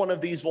 which one of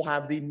these will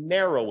have the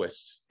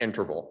narrowest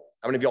interval?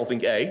 How many of y'all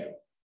think A,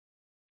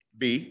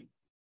 B,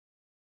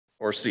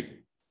 or C?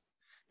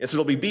 Yes,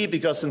 it'll be B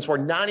because since we're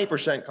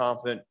 90%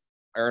 confident,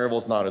 our interval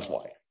is not as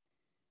wide.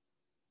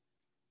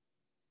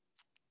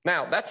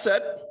 Now, that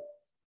said,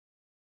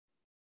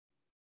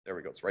 there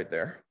we go, it's right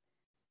there.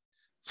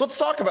 So let's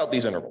talk about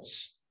these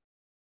intervals.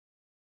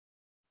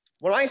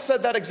 When I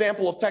said that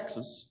example of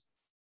Texas,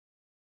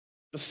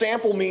 the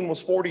sample mean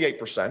was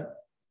 48%,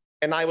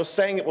 and I was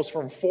saying it was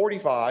from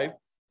 45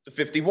 to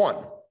 51.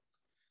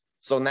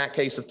 So in that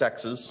case of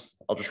Texas,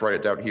 I'll just write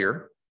it down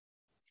here.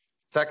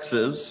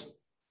 Texas,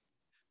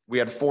 we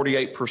had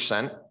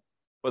 48%,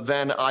 but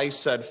then I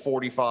said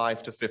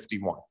 45 to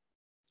 51.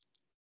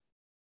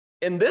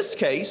 In this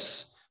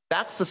case,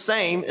 that's the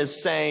same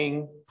as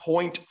saying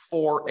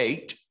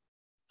 0.48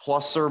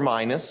 plus or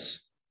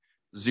minus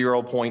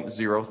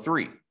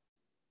 0.03.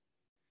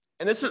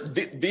 And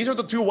these are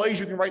the two ways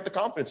you can write the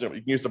confidence interval.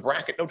 You can use the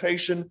bracket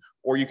notation,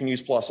 or you can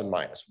use plus and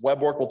minus.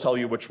 Web work will tell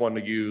you which one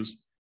to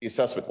use. The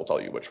assessment will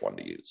tell you which one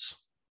to use.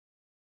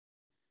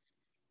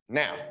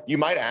 Now, you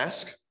might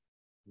ask,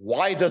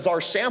 why does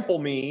our sample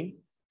mean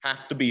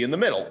have to be in the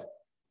middle?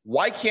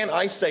 Why can't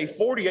I say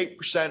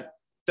 48%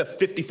 to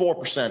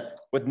 54%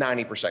 with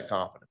 90%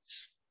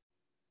 confidence?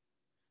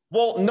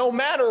 Well, no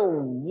matter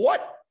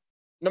what,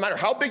 no matter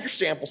how big your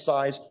sample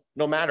size,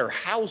 no matter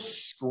how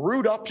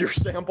screwed up your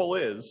sample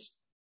is,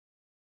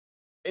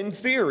 in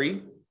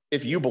theory,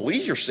 if you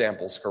believe your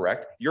sample is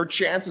correct, your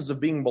chances of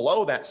being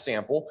below that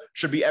sample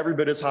should be every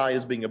bit as high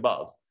as being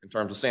above in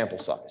terms of sample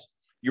size.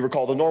 You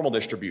recall the normal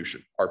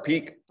distribution. Our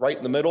peak right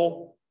in the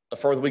middle, the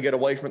further we get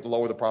away from it, the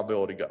lower the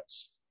probability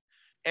goes.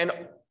 And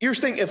here's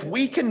the thing, if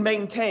we can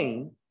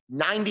maintain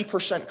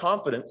 90%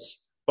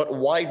 confidence, but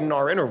widen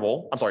our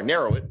interval,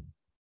 narrow it,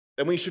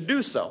 then we should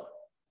do so.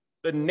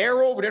 The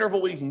narrower an interval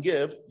we can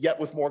give, yet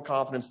with more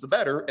confidence, the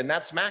better, and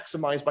that's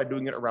maximized by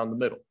doing it around the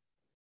middle.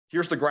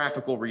 Here's the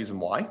graphical reason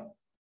why.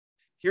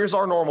 Here's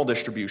our normal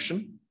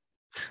distribution.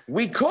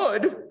 We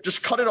could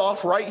just cut it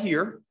off right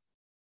here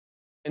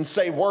and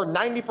say we're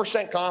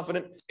 90%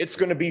 confident it's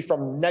going to be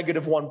from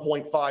negative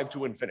 1.5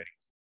 to infinity.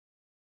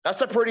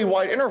 That's a pretty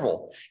wide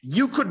interval.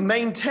 You could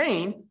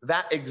maintain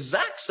that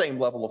exact same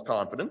level of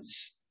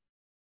confidence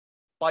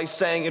by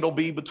saying it'll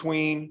be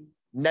between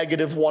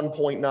negative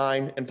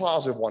 1.9 and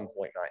positive 1.9.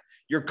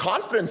 Your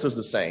confidence is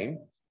the same,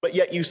 but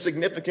yet you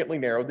significantly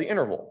narrowed the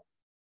interval.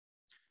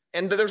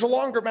 And there's a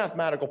longer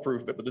mathematical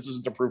proof of it, but this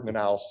isn't a proof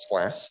analysis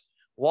class.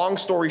 Long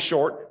story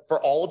short,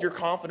 for all of your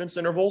confidence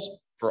intervals,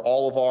 for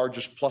all of our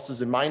just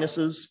pluses and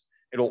minuses,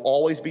 it'll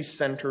always be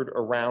centered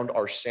around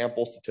our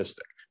sample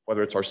statistic,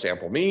 whether it's our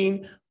sample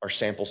mean, our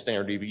sample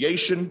standard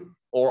deviation,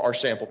 or our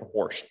sample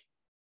proportion.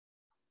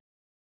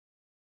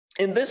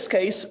 In this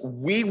case,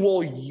 we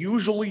will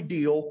usually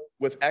deal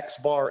with X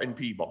bar and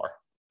P bar.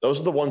 Those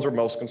are the ones we're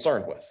most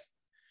concerned with.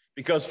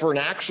 Because for an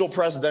actual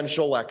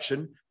presidential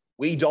election,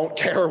 we don't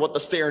care what the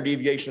standard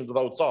deviation of the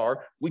votes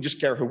are, we just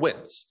care who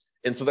wins.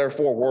 And so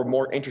therefore, we're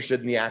more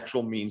interested in the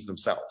actual means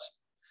themselves.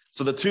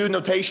 So the two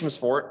notations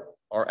for it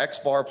are X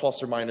bar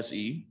plus or minus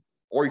E,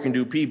 or you can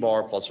do P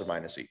bar plus or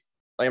minus E.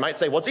 Now you might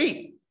say, what's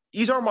E?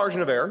 E is our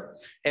margin of error,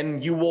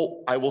 and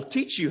I will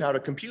teach you how to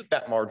compute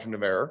that margin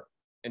of error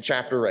in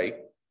chapter 8.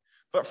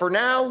 But for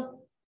now,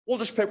 we'll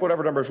just pick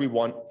whatever numbers we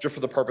want just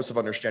for the purpose of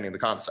understanding the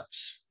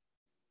concepts.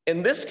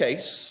 In this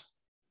case,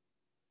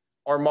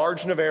 our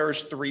margin of error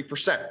is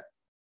 3%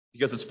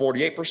 because it's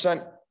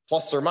 48%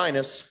 plus or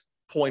minus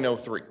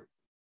 0.03.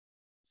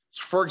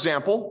 So for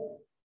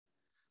example,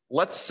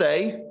 let's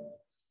say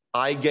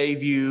I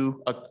gave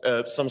you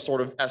some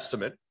sort of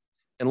estimate,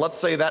 and let's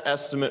say that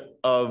estimate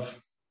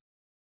of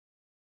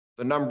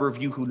the number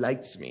of you who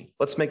likes me.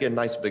 Let's make it a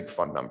nice big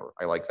fun number.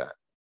 I like that.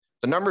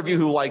 The number of you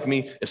who like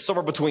me is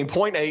somewhere between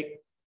 0.8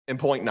 and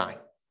 0.9.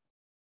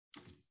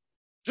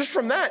 Just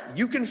from that,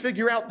 you can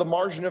figure out the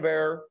margin of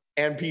error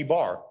and P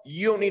bar.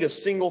 You don't need a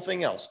single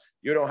thing else.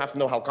 You don't have to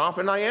know how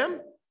confident I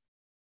am.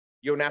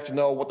 You don't have to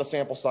know what the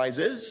sample size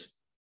is.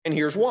 And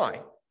here's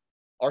why.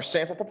 Our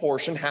sample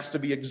proportion has to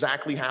be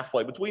exactly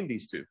halfway between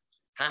these two.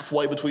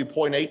 Halfway between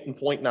 0.8 and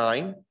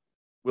 0.9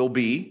 will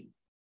be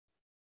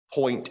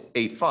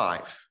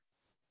 0.85.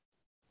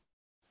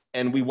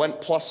 And we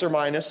went plus or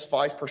minus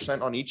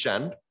 5% on each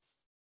end.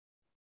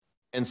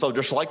 And so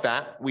just like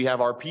that, we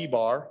have our P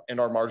bar and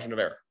our margin of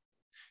error.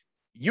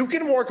 You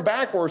can work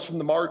backwards from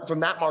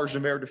that margin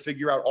of error to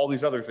figure out all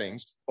these other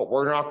things, but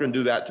we're not going to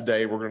do that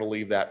today. We're going to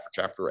leave that for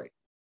chapter 8.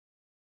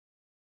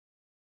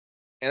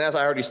 And as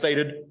I already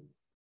stated,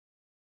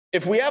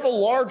 if we have a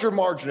larger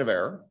margin of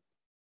error,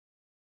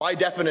 by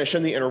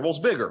definition, the interval's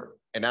bigger.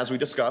 And as we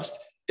discussed,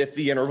 if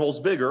the interval's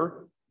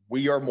bigger,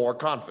 we are more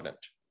confident.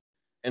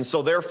 And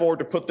so therefore,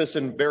 to put this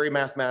in very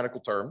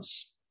mathematical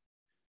terms,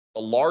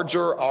 the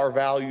larger our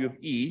value of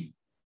E,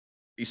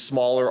 the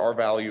smaller our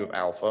value of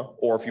alpha,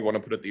 or if you want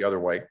to put it the other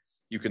way,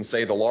 you can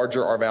say the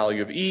larger our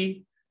value of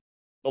E,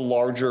 the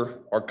larger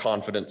our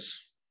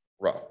confidence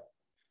row.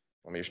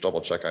 Let me just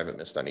double check I haven't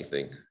missed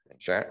anything in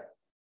chat.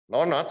 No,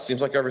 I'm not.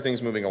 Seems like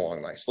everything's moving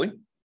along nicely.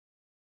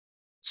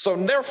 So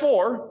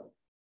therefore,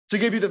 to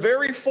give you the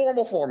very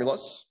formal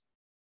formulas,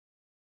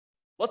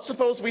 let's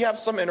suppose we have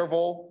some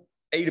interval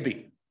A to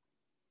B.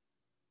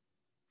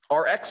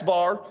 Our X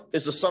bar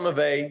is the sum of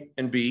A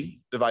and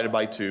B divided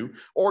by 2,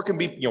 or it can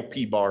be,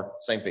 P bar,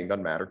 same thing,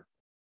 doesn't matter.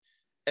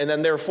 And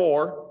then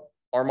therefore,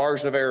 our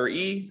margin of error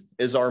E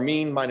is our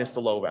mean minus the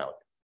low value.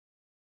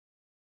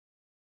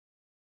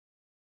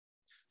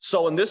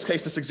 So in this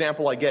case, this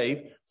example I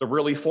gave, the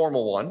really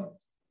formal one,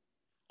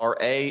 Our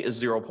A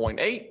is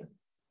 0.8.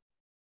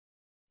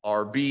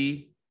 Our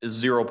B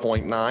is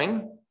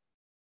 0.9.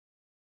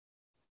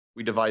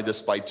 We divide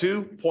this by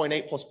 2.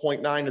 0.8 plus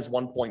 0.9 is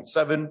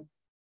 1.7.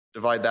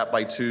 Divide that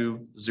by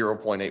 2,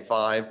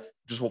 0.85,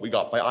 which is what we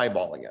got by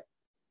eyeballing it.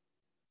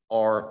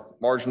 Our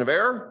margin of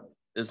error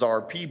is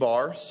our P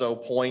bar, so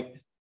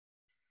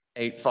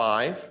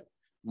 0.85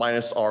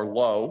 minus our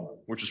low,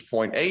 which is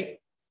 0.8,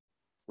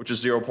 which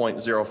is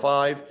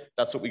 0.05.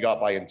 That's what we got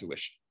by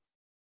intuition.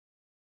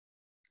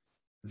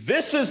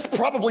 This is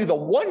probably the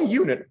one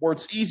unit where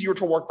it's easier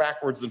to work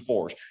backwards than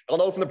forwards. I'll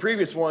know from the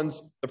previous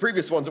ones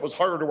it was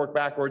harder to work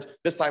backwards.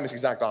 This time it's the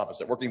exact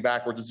opposite. Working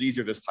backwards is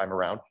easier this time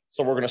around.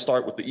 So we're going to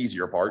start with the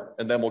easier part,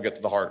 and then we'll get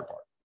to the harder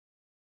part.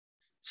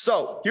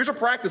 So here's a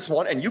practice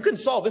one, and you can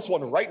solve this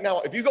one right now.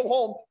 If you go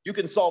home, you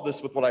can solve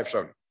this with what I've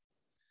shown you.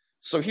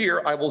 So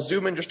here, I will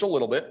zoom in just a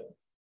little bit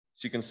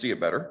so you can see it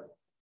better.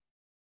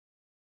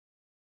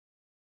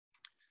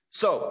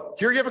 So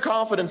here you have a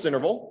confidence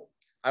interval.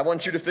 I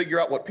want you to figure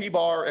out what P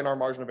bar and our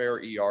margin of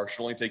error E are.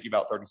 Should only take you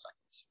about 30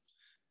 seconds.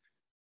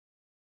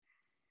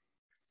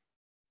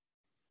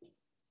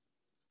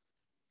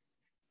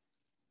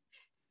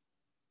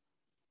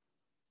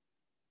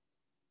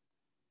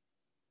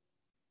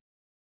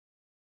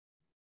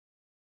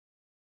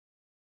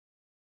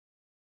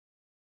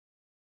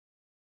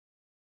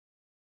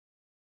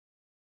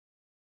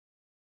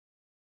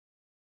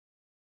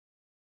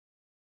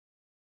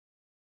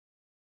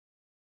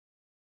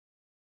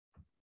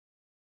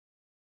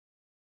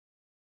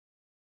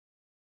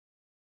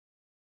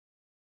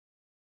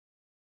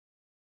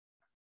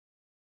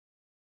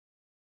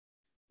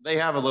 They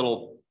have a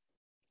little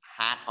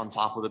hat on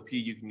top of the P.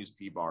 You can use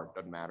P bar,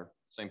 doesn't matter.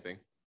 Same thing.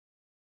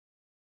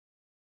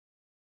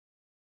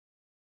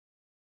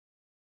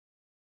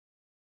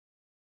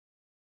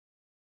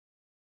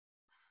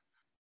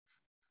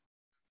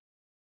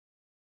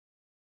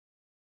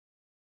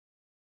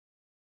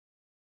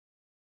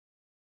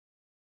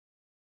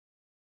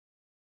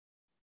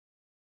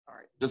 All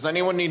right. Does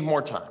anyone need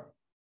more time?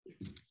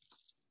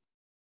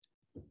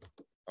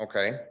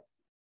 Okay.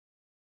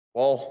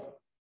 Well,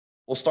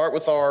 we'll start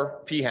with our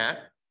P hat.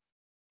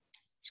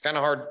 It's kind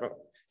of hard.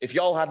 If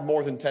y'all had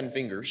more than 10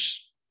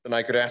 fingers, then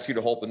I could ask you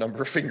to hold the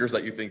number of fingers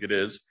that you think it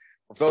is.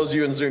 For those of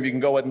you in Zoom, you can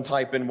go ahead and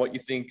type in what you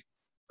think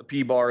the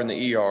P bar and the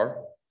E are.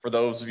 For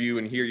those of you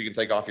in here, you can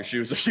take off your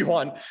shoes if you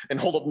want and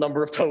hold up the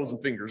number of toes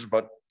and fingers,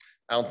 but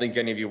I don't think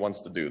any of you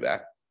wants to do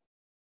that.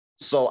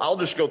 So I'll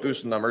just go through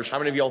some numbers. How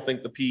many of y'all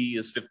think the P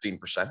is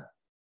 15%?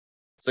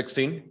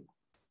 16?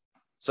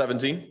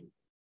 17?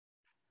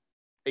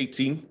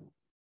 18?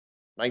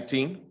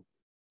 19?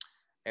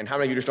 And how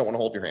many of you just don't want to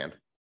hold your hand?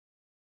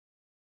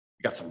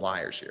 You got some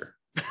liars here.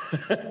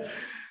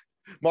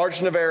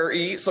 Margin of error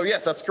E. So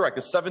yes, that's correct.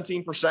 It's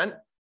 17%.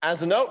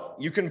 As a note,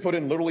 you can put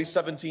in literally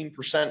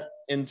 17%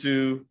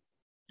 into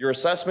your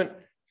assessment.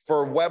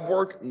 For web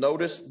work,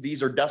 notice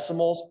these are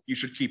decimals. You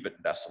should keep it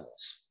in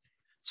decimals.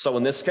 So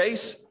in this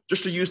case,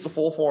 just to use the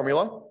full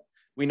formula,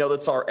 we know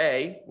that's our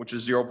A, which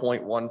is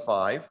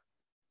 0.15,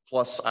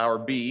 plus our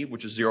B,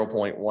 which is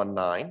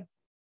 0.19. And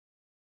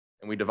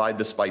we divide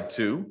this by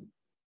 2.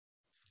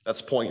 That's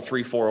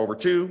 0.34 over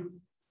 2,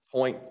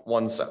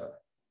 0.17.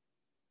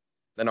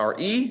 Then our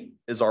E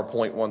is our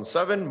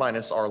 0.17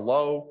 minus our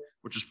low,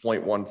 which is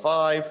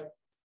 0.15,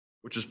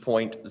 which is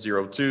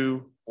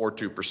 0.02 or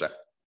 2%.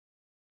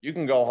 You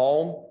can go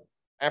home.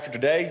 After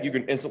today, you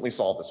can instantly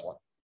solve this one.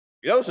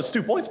 You notice it's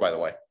 2 points, by the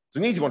way. It's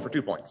an easy one for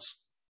 2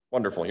 points.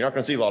 Wonderful. You're not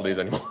going to see a lot of these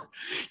anymore.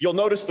 You'll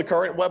notice the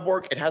current web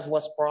work, it has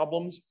less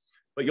problems,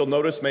 but you'll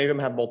notice many of them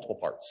have multiple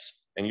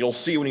parts. And you'll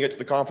see when you get to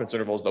the confidence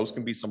intervals, those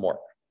can be some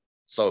work.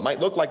 So it might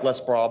look like less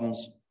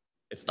problems.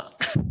 It's not.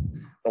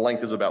 The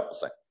length is about the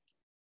same.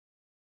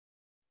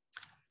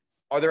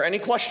 Are there any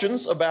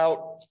questions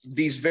about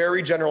these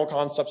very general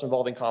concepts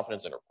involving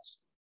confidence intervals?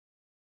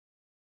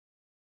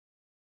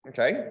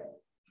 Okay.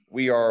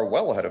 We are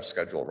well ahead of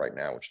schedule right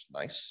now, which is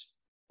nice.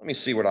 Let me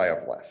see what I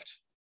have left.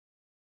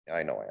 Yeah,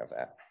 I know I have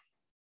that.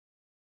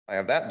 I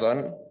have that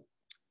done.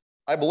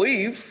 I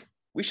believe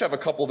we should have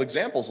a couple of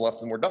examples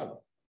left and we're done.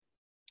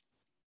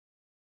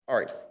 All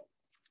right.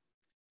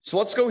 So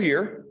let's go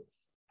here.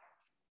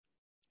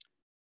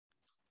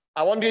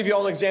 I want to give you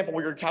all an example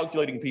where you're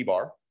calculating P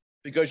bar,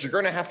 because you're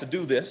going to have to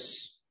do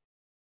this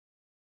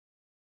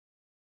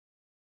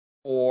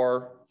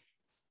for,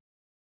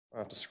 I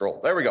have to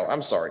scroll. There we go.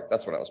 I'm sorry.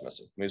 That's what I was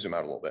missing. Let me zoom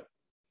out a little bit.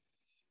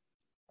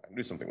 I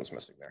knew something was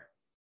missing there.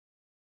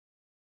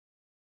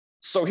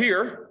 So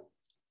here,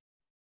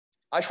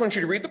 I just want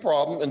you to read the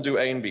problem and do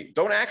A and B.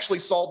 Don't actually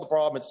solve the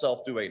problem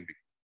itself, do A and B.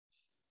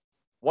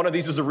 One of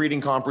these is a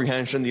reading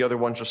comprehension. The other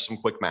one's just some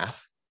quick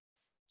math.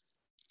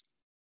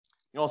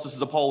 You notice this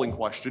is a polling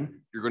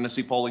question. You're going to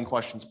see polling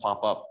questions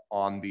pop up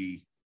on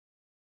the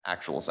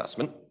actual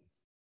assessment.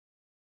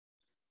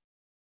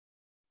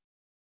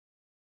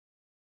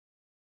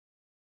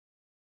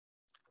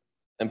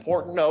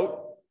 Important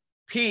note,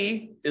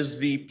 P is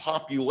the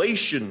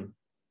population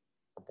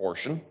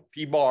proportion.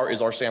 P bar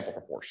is our sample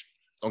proportion.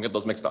 Don't get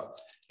those mixed up.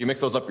 If you mix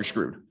those up, you're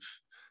screwed.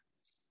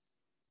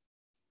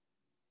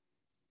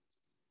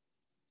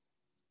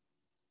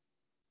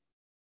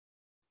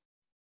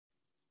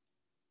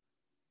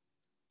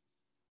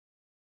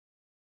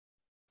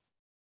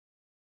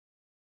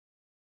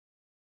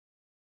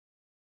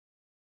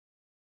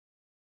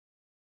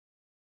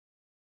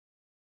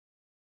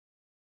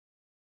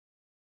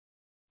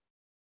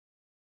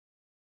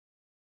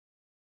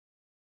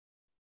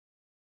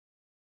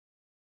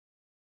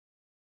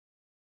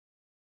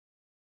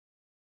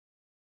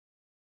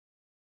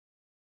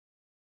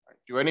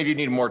 Do any of you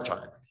need more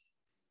time?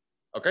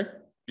 Okay,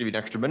 give you an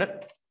extra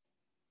minute.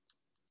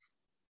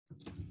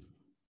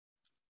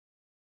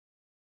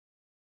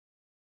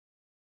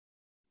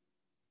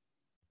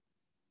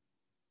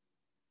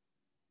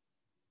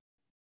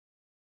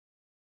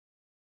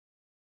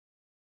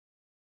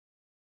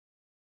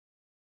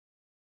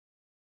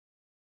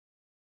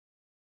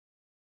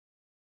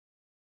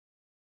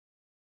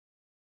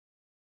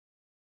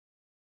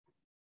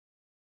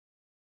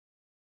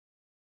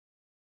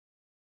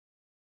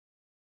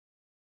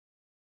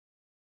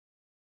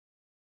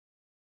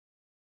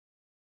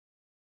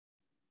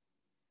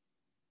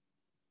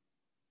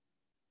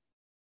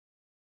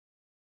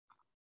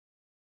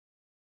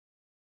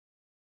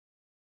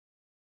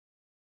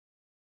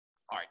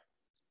 All right,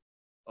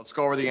 let's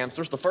go over the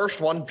answers. The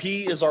first one,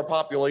 P is our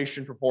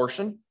population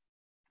proportion.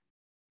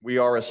 We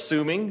are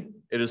assuming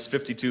it is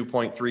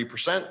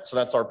 52.3%, so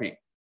that's our P.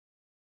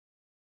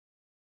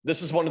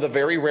 This is one of the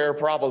very rare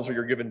problems where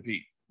you're given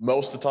P.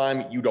 Most of the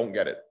time, you don't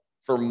get it.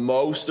 For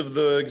most of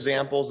the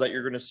examples that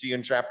you're going to see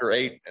in chapter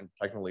 8 and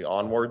technically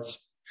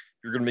onwards,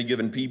 you're going to be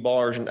given P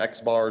bars and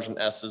X bars and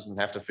S's and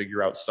have to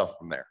figure out stuff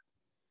from there.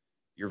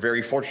 You're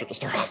very fortunate to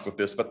start off with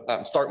this, but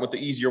I'm starting with the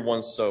easier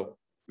ones so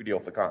we deal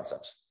with the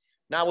concepts.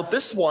 Now with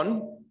this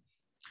one,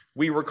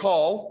 we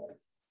recall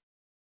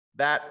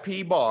that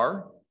P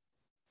bar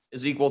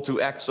is equal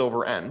to X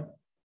over N.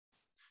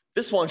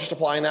 This one's just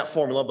applying that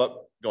formula,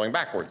 but going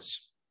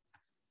backwards.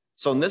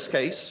 So in this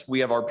case, we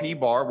have our P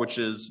bar, which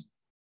is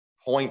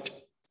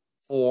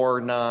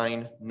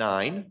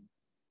 0.499.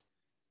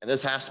 And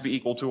this has to be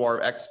equal to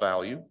our X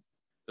value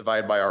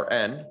divided by our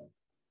N,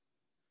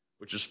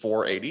 which is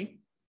 480.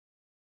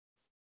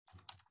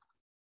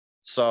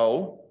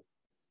 So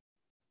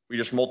we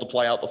just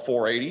multiply out the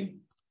 480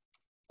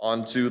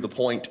 onto the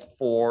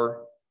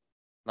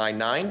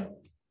 0.499.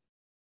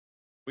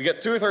 We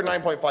get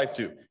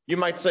 239.52. You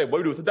might say, what do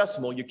we do with a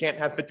decimal? You can't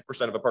have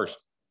 50% of a person.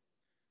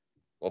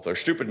 Well, if they're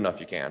stupid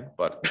enough, you can,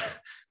 but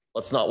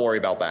let's not worry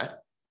about that.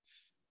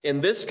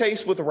 In this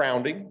case with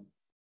rounding,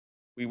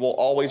 we will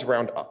always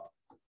round up.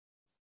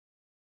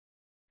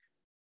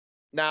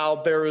 Now,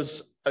 there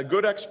is a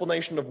good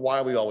explanation of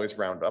why we always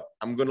round up.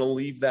 I'm going to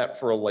leave that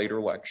for a later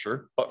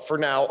lecture, but for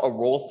now, a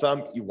rule of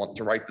thumb, you want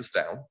to write this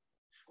down.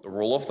 The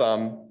rule of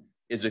thumb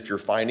is if you're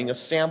finding a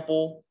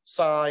sample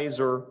size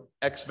or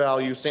X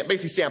value,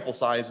 basically sample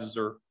sizes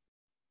or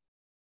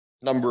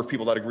number of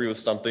people that agree with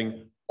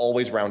something,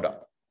 always round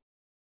up.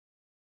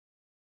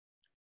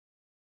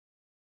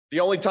 The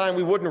only time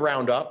we wouldn't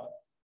round up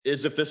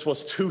is if this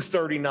was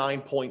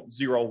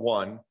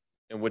 239.01,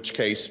 in which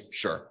case,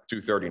 sure,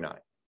 239.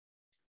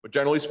 But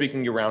generally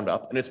speaking, you round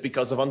up, and it's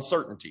because of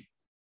uncertainty.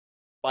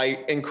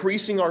 By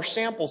increasing our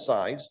sample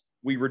size,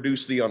 we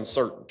reduce the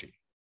uncertainty.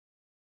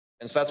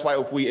 And so that's why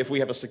if we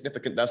have a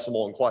significant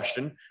decimal in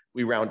question,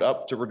 we round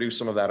up to reduce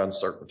some of that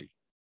uncertainty.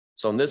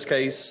 So in this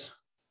case,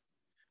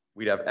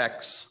 we'd have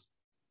X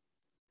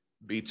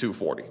be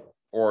 240.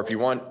 Or if you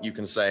want, you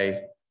can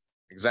say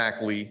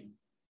exactly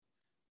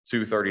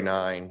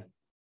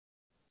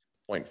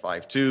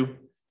 239.52,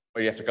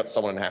 but you have to cut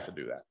someone in half to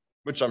do that,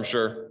 which I'm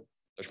sure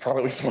there's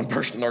probably at least one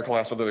person in our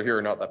class, whether they're here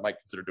or not, that might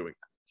consider doing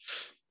that.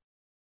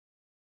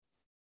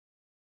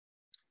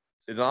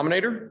 The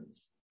denominator?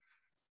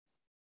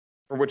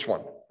 For which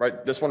one?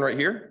 Right, this one right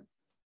here?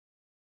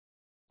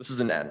 This is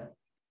an N.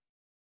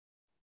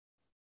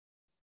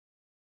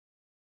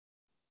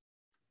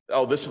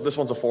 Oh, this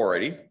one's a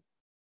 480.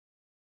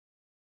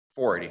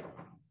 480.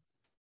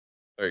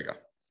 There you go.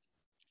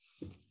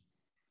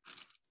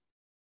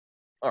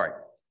 All right.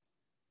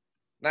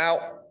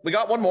 Now, we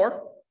got one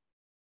more.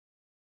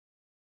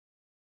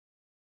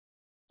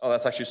 Oh,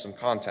 that's actually some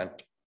content.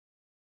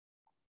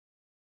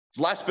 It's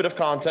the last bit of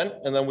content,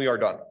 and then we are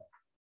done.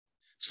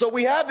 So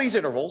we have these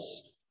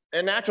intervals,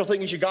 and natural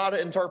thing is you got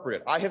to interpret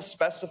it. I have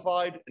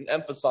specified and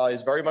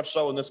emphasized very much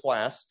so in this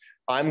class,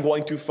 I'm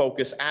going to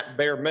focus at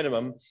bare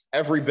minimum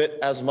every bit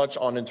as much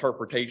on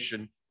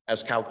interpretation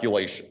as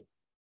calculation.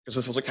 Because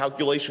this was a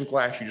calculation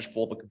class, you just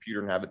pull up a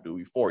computer and have it do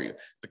it for you.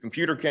 The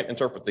computer can't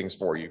interpret things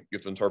for you. You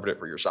have to interpret it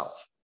for yourself.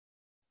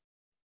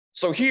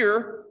 So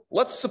here,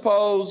 let's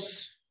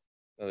suppose,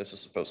 this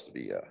is supposed to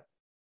be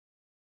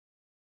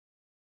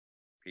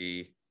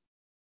P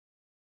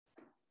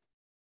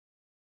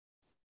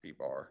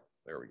bar.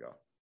 There we go.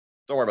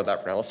 Don't worry about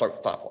that for now. Let's start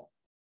with the top one.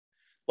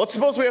 Let's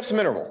suppose we have some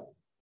interval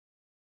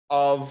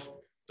of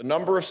the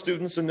number of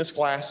students in this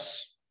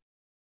class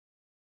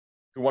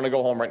who want to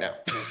go home right now.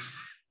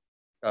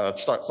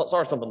 Start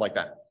something like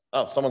that.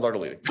 Oh, someone's already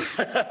leaving.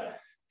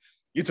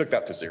 You took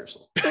that too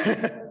seriously.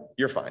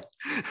 You're fine.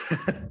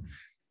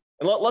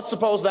 And let's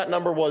suppose that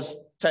number was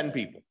 10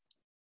 people.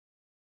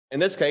 In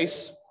this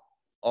case,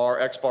 our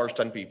X bar is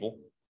 10 people.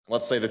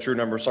 Let's say the true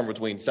number is somewhere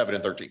between 7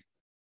 and 13.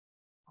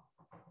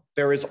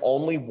 There is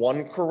only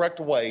one correct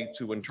way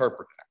to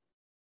interpret that.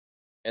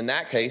 In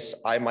that case,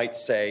 I might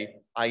say,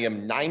 I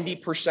am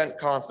 90%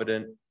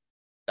 confident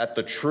that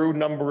the true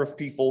number of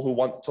people who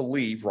want to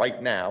leave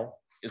right now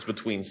is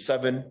between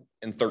 7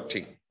 and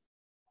 13.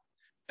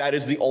 That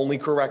is the only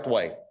correct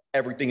way.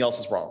 Everything else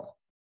is wrong.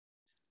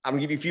 I'm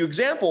gonna give you a few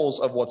examples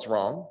of what's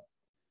wrong,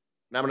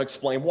 and I'm gonna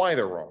explain why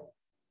they're wrong.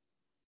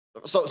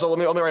 So let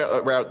me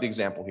write out the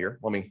example here.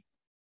 Let me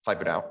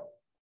type it out.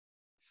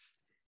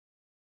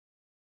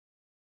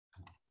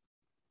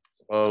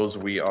 Suppose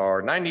we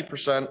are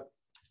 90%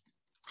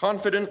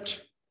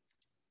 confident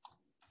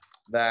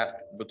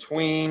that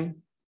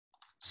between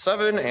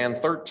 7 and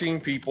 13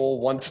 people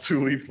want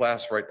to leave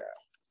class right now.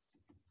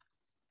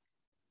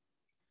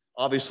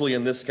 Obviously,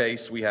 in this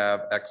case, we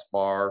have X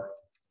bar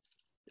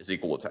is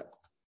equal to 10.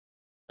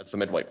 That's the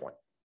midway point.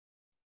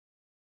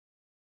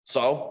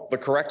 So the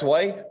correct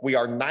way, we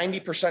are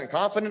 90%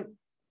 confident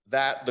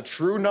that the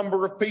true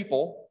number of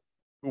people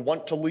who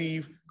want to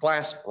leave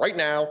class right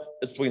now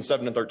is between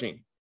 7 and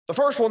 13. The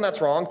first one,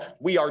 that's wrong.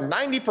 We are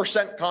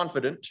 90%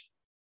 confident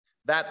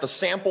that the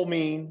sample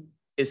mean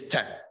is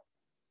 10.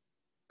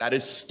 That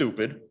is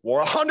stupid.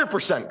 We're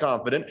 100%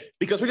 confident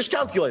because we just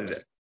calculated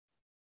it.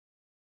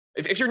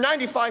 If you're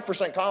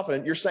 95%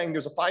 confident, you're saying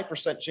there's a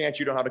 5% chance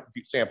you know how to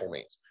compute sample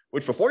means,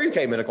 which before you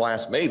came into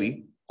class,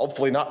 maybe,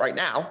 hopefully not right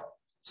now.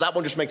 So that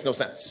one just makes no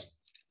sense.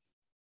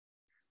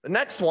 The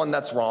next one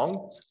that's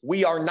wrong,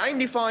 we are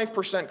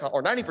 95%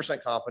 or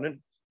 90% confident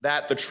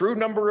that the true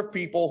number of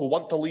people who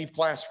want to leave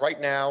class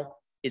right now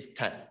is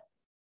 10.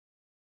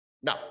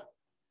 No,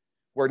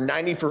 we're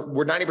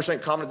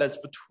 90% confident that's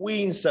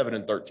between 7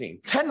 and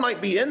 13. 10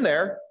 might be in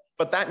there,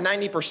 but that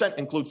 90%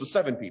 includes the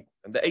 7 people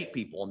and the 8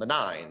 people and the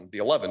 9, the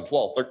 11,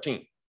 12,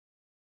 13.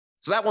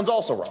 So that one's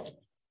also wrong.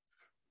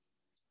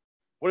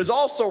 What is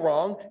also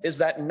wrong is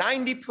that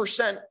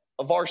 90%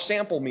 of our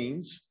sample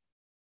means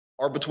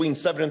are between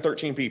 7 and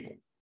 13 people.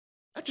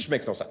 That just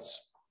makes no sense.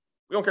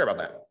 We don't care about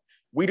that.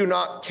 We do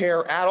not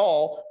care at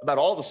all about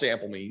all the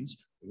sample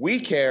means. We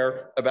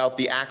care about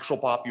the actual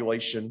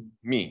population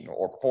mean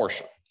or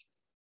proportion.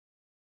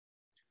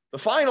 The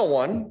final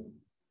one,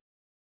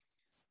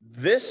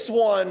 this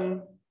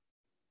one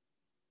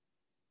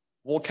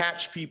will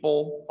catch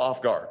people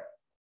off guard.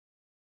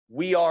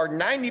 We are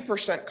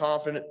 90%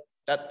 confident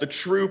that the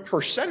true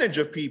percentage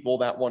of people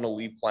that want to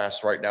leave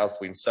class right now is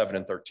between 7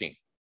 and 13.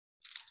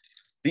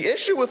 The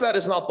issue with that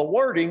is not the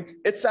wording,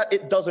 it's that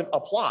it doesn't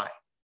apply.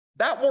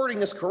 That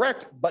wording is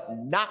correct, but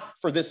not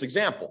for this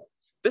example.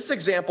 This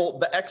example,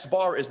 the X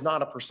bar is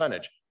not a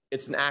percentage.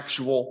 It's an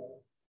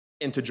actual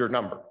integer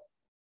number.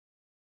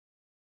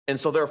 And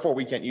so therefore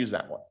we can't use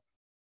that one.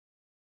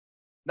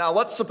 Now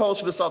let's suppose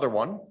for this other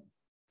one,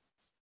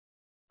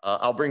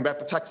 I'll bring back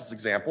the Texas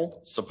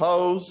example.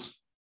 Suppose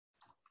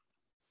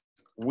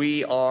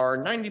we are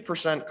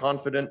 90%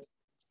 confident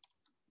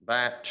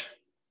that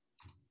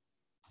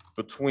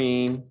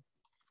between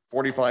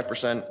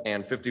 45%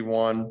 and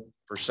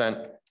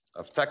 51%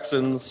 of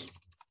Texans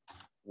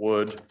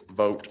would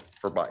vote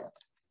for Biden.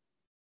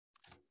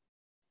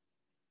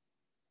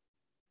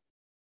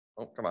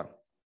 Oh, come on.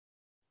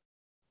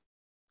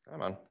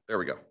 Come on, there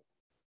we go.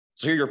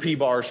 So here your P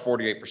bar is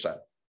 48%.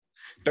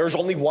 There's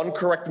only one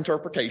correct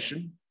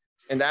interpretation,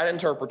 and that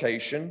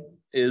interpretation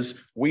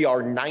is we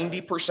are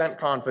 90%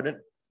 confident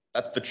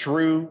that the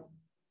true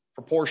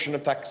proportion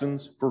of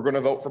Texans who are going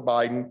to vote for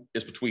Biden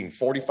is between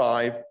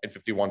 45 and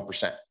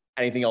 51%.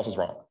 Anything else is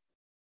wrong.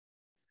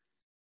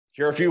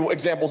 Here are a few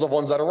examples of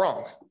ones that are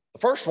wrong. The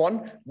first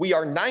one, we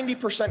are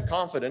 90%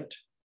 confident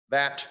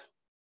that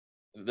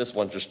this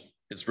one just,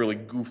 it's really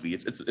goofy.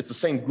 It's the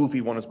same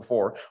goofy one as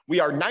before. We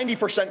are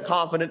 90%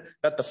 confident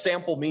that the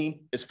sample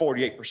mean is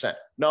 48%.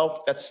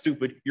 No, that's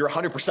stupid. You're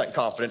 100%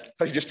 confident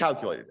because you just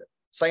calculated it.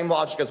 Same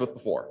logic as with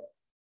before.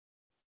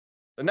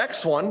 The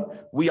next one,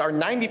 we are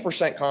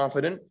 90%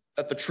 confident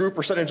that the true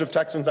percentage of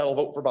Texans that will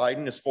vote for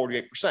Biden is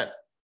 48%.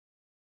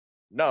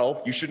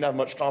 No, you shouldn't have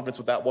much confidence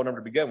with that one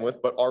number to begin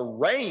with, but our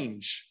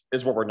range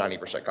is where we're 90%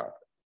 confident.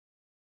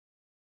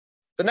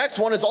 The next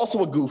one is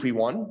also a goofy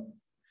one,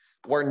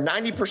 where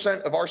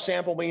 90% of our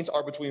sample means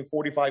are between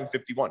 45 and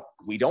 51.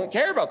 We don't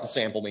care about the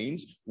sample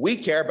means. We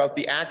care about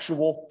the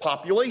actual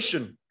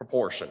population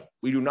proportion.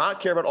 We do not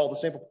care about all the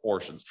sample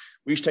proportions.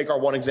 We just take our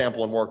one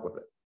example and work with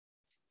it.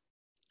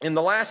 And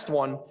the last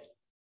one,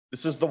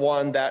 this is the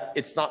one that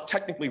it's not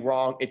technically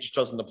wrong, it just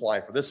doesn't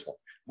apply for this one.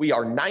 We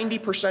are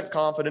 90%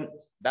 confident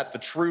that the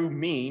true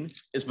mean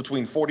is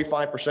between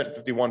 45%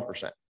 and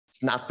 51%.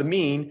 It's not the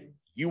mean,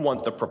 you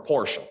want the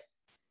proportion.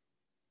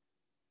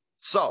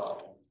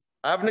 So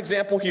I have an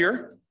example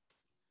here,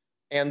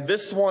 and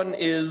this one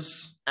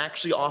is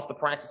actually off the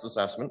practice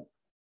assessment.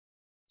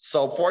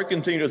 So before I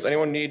continue, does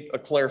anyone need a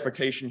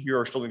clarification here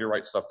or still need to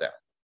write stuff down?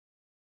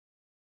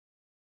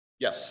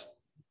 Yes.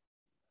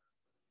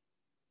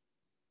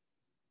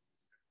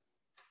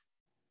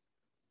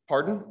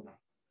 Pardon?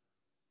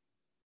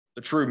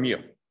 The true mu.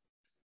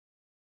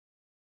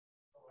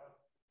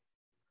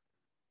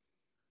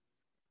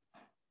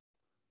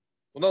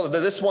 Well, no,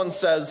 this one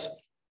says,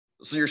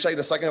 so you're saying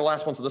the second to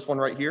last one, so this one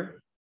right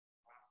here?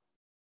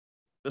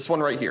 This one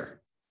right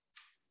here.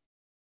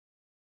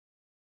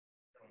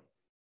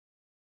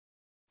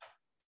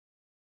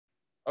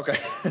 Okay.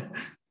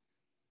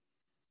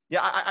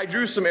 Yeah, I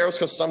drew some arrows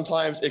because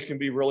sometimes it can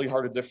be really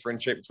hard to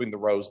differentiate between the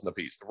rows and the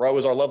P's. The row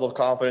is our level of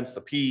confidence,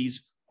 the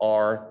P's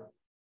are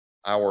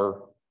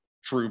our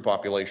true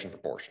population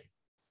proportion.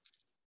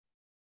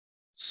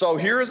 So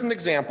here is an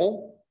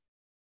example.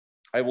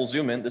 I will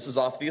zoom in. This is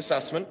off the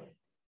assessment.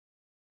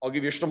 I'll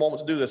give you just a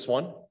moment to do this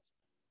one.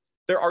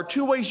 There are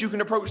two ways you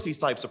can approach these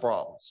types of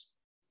problems.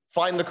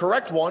 Find the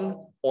correct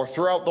one or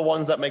throw out the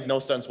ones that make no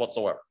sense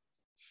whatsoever.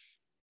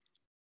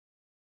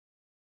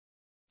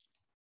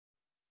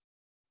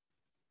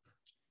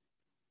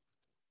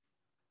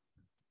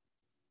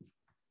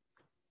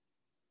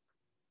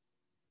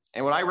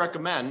 And what I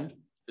recommend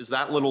is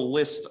that little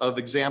list of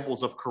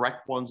examples of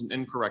correct ones and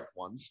incorrect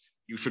ones.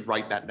 You should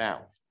write that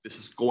down. This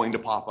is going to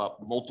pop up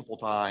multiple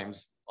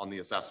times on the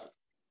assessment.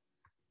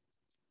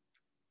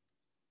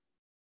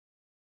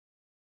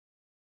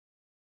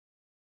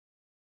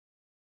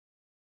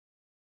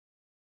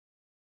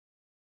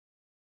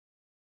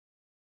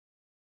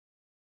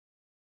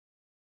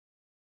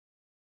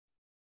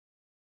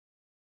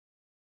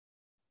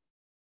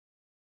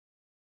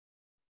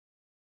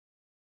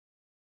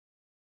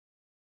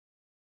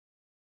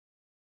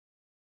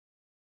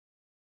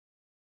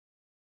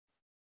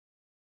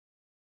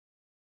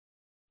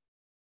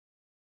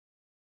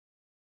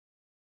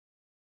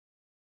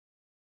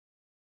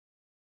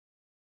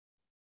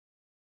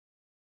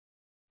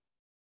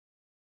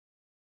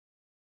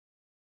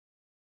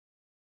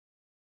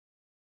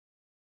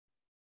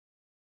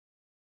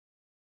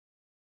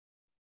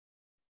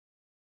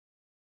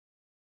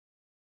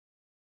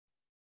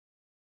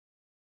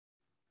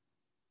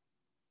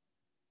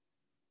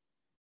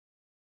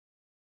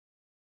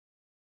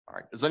 All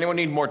right, does anyone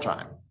need more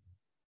time?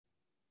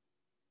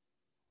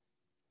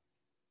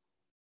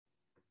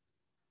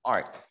 All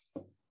right,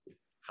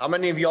 how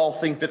many of y'all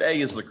think that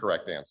A is the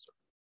correct answer?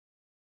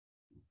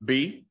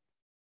 B,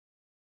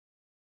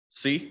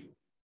 C,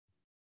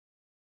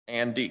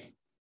 and D?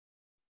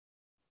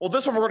 Well,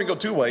 this one we're going to go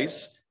two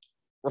ways.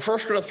 We're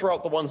first going to throw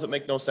out the ones that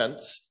make no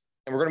sense,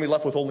 and we're going to be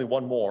left with only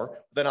one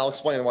more. Then I'll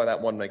explain why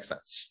that one makes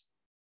sense.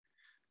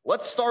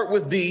 Let's start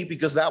with D,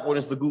 because that one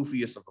is the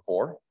goofiest of the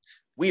four.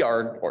 We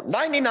are, or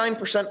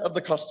 99% of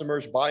the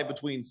customers buy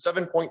between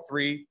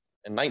 7.3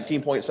 and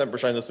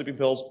 19.7% of the sleeping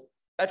pills.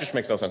 That just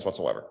makes no sense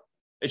whatsoever.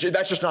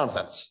 That's just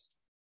nonsense.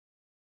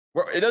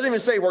 It doesn't even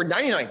say we're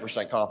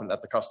 99% confident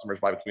that the customers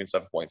buy between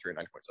 7.3 and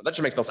 9.7. That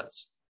just makes no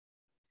sense.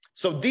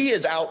 So D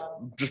is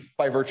out just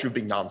by virtue of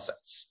being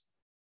nonsense.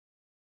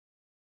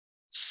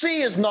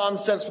 C is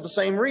nonsense for the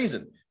same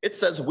reason. It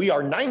says we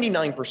are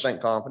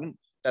 99% confident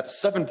that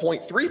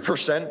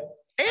 7.3%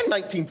 and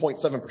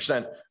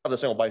 19.7% of the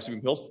sample buy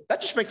sleeping pills.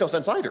 That just makes no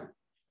sense either.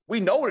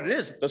 We know what it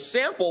is. The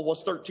sample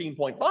was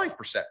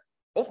 13.5%.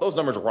 Both those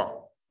numbers are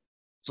wrong.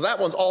 So that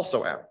one's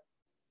also out.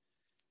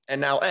 And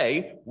now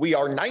A, we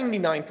are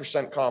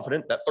 99%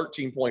 confident that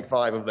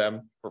 13.5 of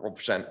them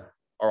percent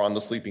are on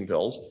the sleeping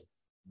pills.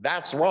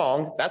 That's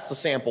wrong. That's the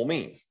sample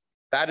mean.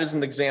 That is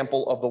an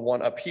example of the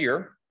one up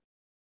here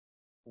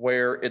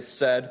where it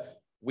said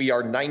we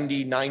are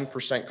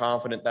 99%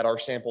 confident that our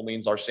sample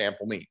means our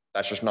sample mean.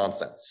 That's just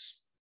nonsense.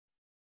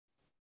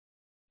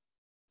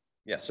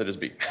 Yes, it is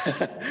B.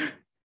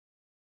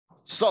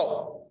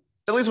 So,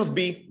 at least with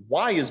B,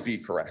 why is B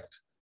correct?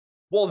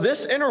 Well,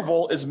 this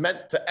interval is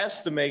meant to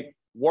estimate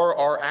where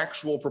our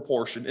actual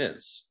proportion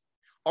is.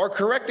 Our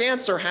correct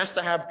answer has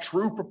to have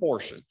true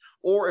proportion.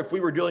 Or if we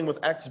were dealing with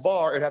X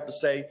bar, it'd have to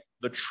say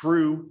the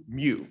true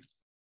mu.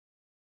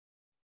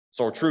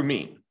 So a true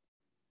mean.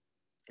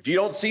 If you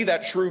don't see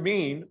that true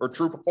mean or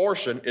true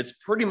proportion, it's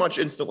pretty much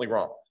instantly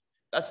wrong.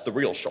 That's the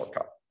real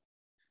shortcut.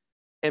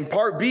 And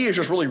part B is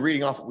just really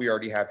reading off what we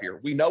already have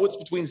here. We know it's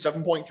between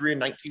 7.3 and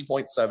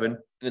 19.7, and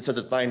it says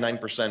it's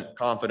 99%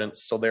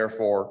 confidence, so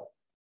therefore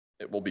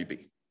it will be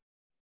B.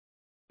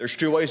 There's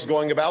two ways of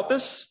going about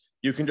this.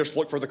 You can just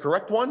look for the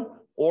correct one,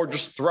 or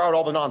just throw out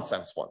all the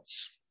nonsense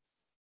ones.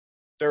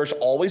 There's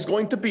always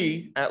going to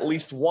be at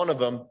least one of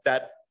them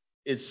that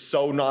is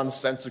so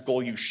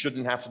nonsensical you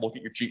shouldn't have to look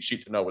at your cheat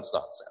sheet to know it's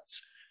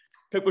nonsense.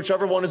 Pick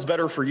whichever one is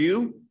better for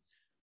you.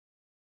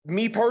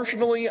 Me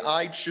personally,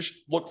 I just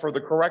look for the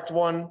correct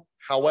one.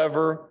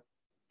 However,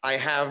 I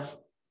have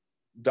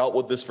dealt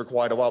with this for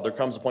quite a while. There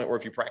comes a point where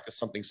if you practice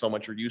something so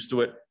much you're used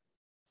to it.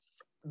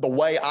 The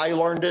way I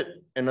learned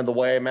it, and then the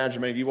way I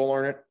imagine many of you will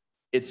learn it,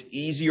 it's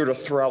easier to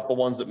throw out the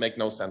ones that make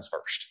no sense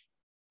first.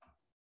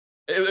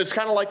 It's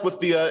kind of like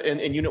with the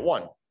in Unit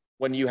 1,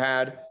 when you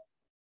had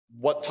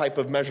what type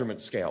of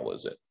measurement scale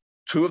is it?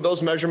 Two of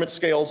those measurement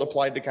scales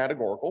applied to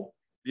categorical.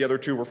 The other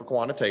two were for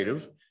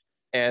quantitative.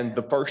 And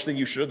the first thing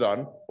you should have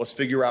done was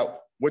figure out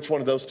which one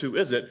of those two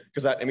is it,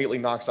 because that immediately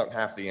knocks out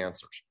half the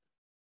answers.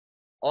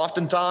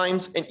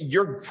 Oftentimes, and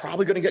you're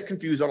probably going to get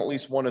confused on at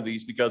least one of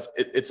these because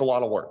it's a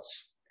lot of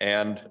words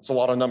and it's a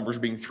lot of numbers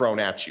being thrown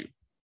at you.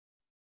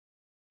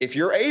 If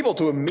you're able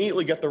to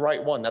immediately get the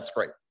right one, that's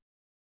great.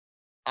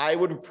 I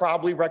would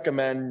probably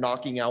recommend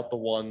knocking out the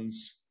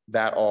ones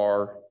that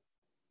are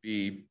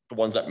the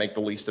ones that make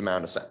the least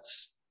amount of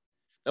sense.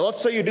 Now,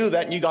 let's say you do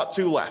that and you got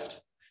two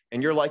left.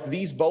 And you're like,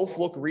 these both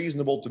look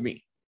reasonable to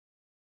me.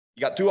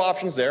 You got two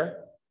options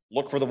there.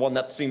 Look for the one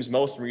that seems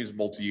most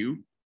reasonable to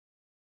you,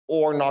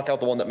 or knock out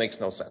the one that makes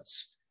no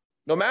sense.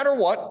 no matter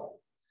what,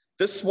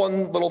 this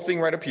one little thing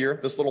right up here,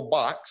 this little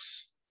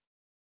box,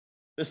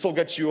 this will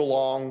get you a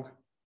long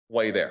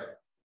way there.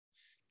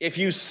 If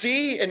you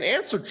see an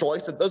answer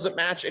choice that doesn't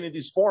match any of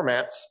these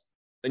formats,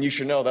 then you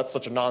should know that's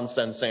such a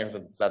nonsense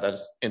answer that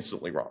is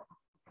instantly wrong.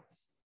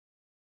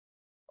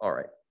 All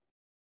right.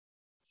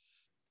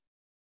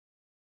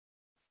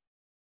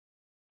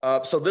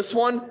 So this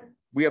one,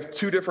 we have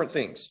two different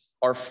things.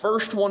 Our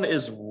first one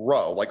is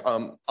rho, like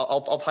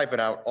I'll type it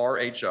out,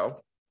 R-H-O.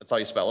 That's how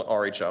you spell it,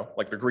 R-H-O,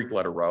 like the Greek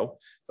letter rho.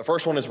 The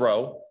first one is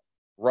rho.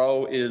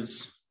 Rho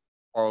is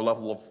our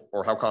level of,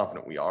 or how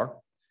confident we are.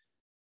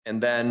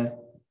 And then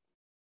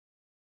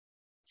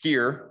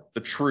here,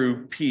 the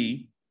true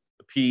P,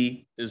 the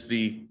P is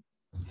the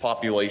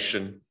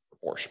population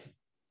proportion.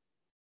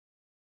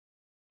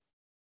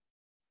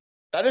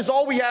 That is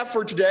all we have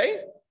for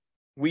today.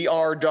 We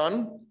are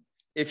done.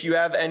 If you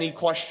have any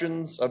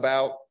questions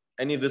about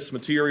any of this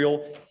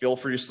material, feel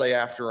free to stay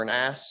after and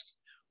ask.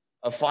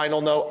 A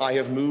final note, I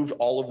have moved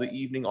all of the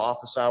evening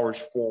office hours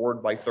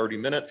forward by 30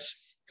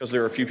 minutes because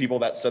there are a few people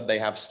that said they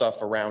have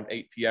stuff around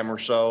 8 p.m. or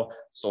so.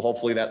 So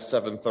hopefully that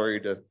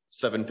 7:30 to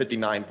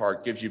 7:59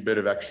 part gives you a bit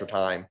of extra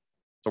time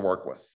to work with.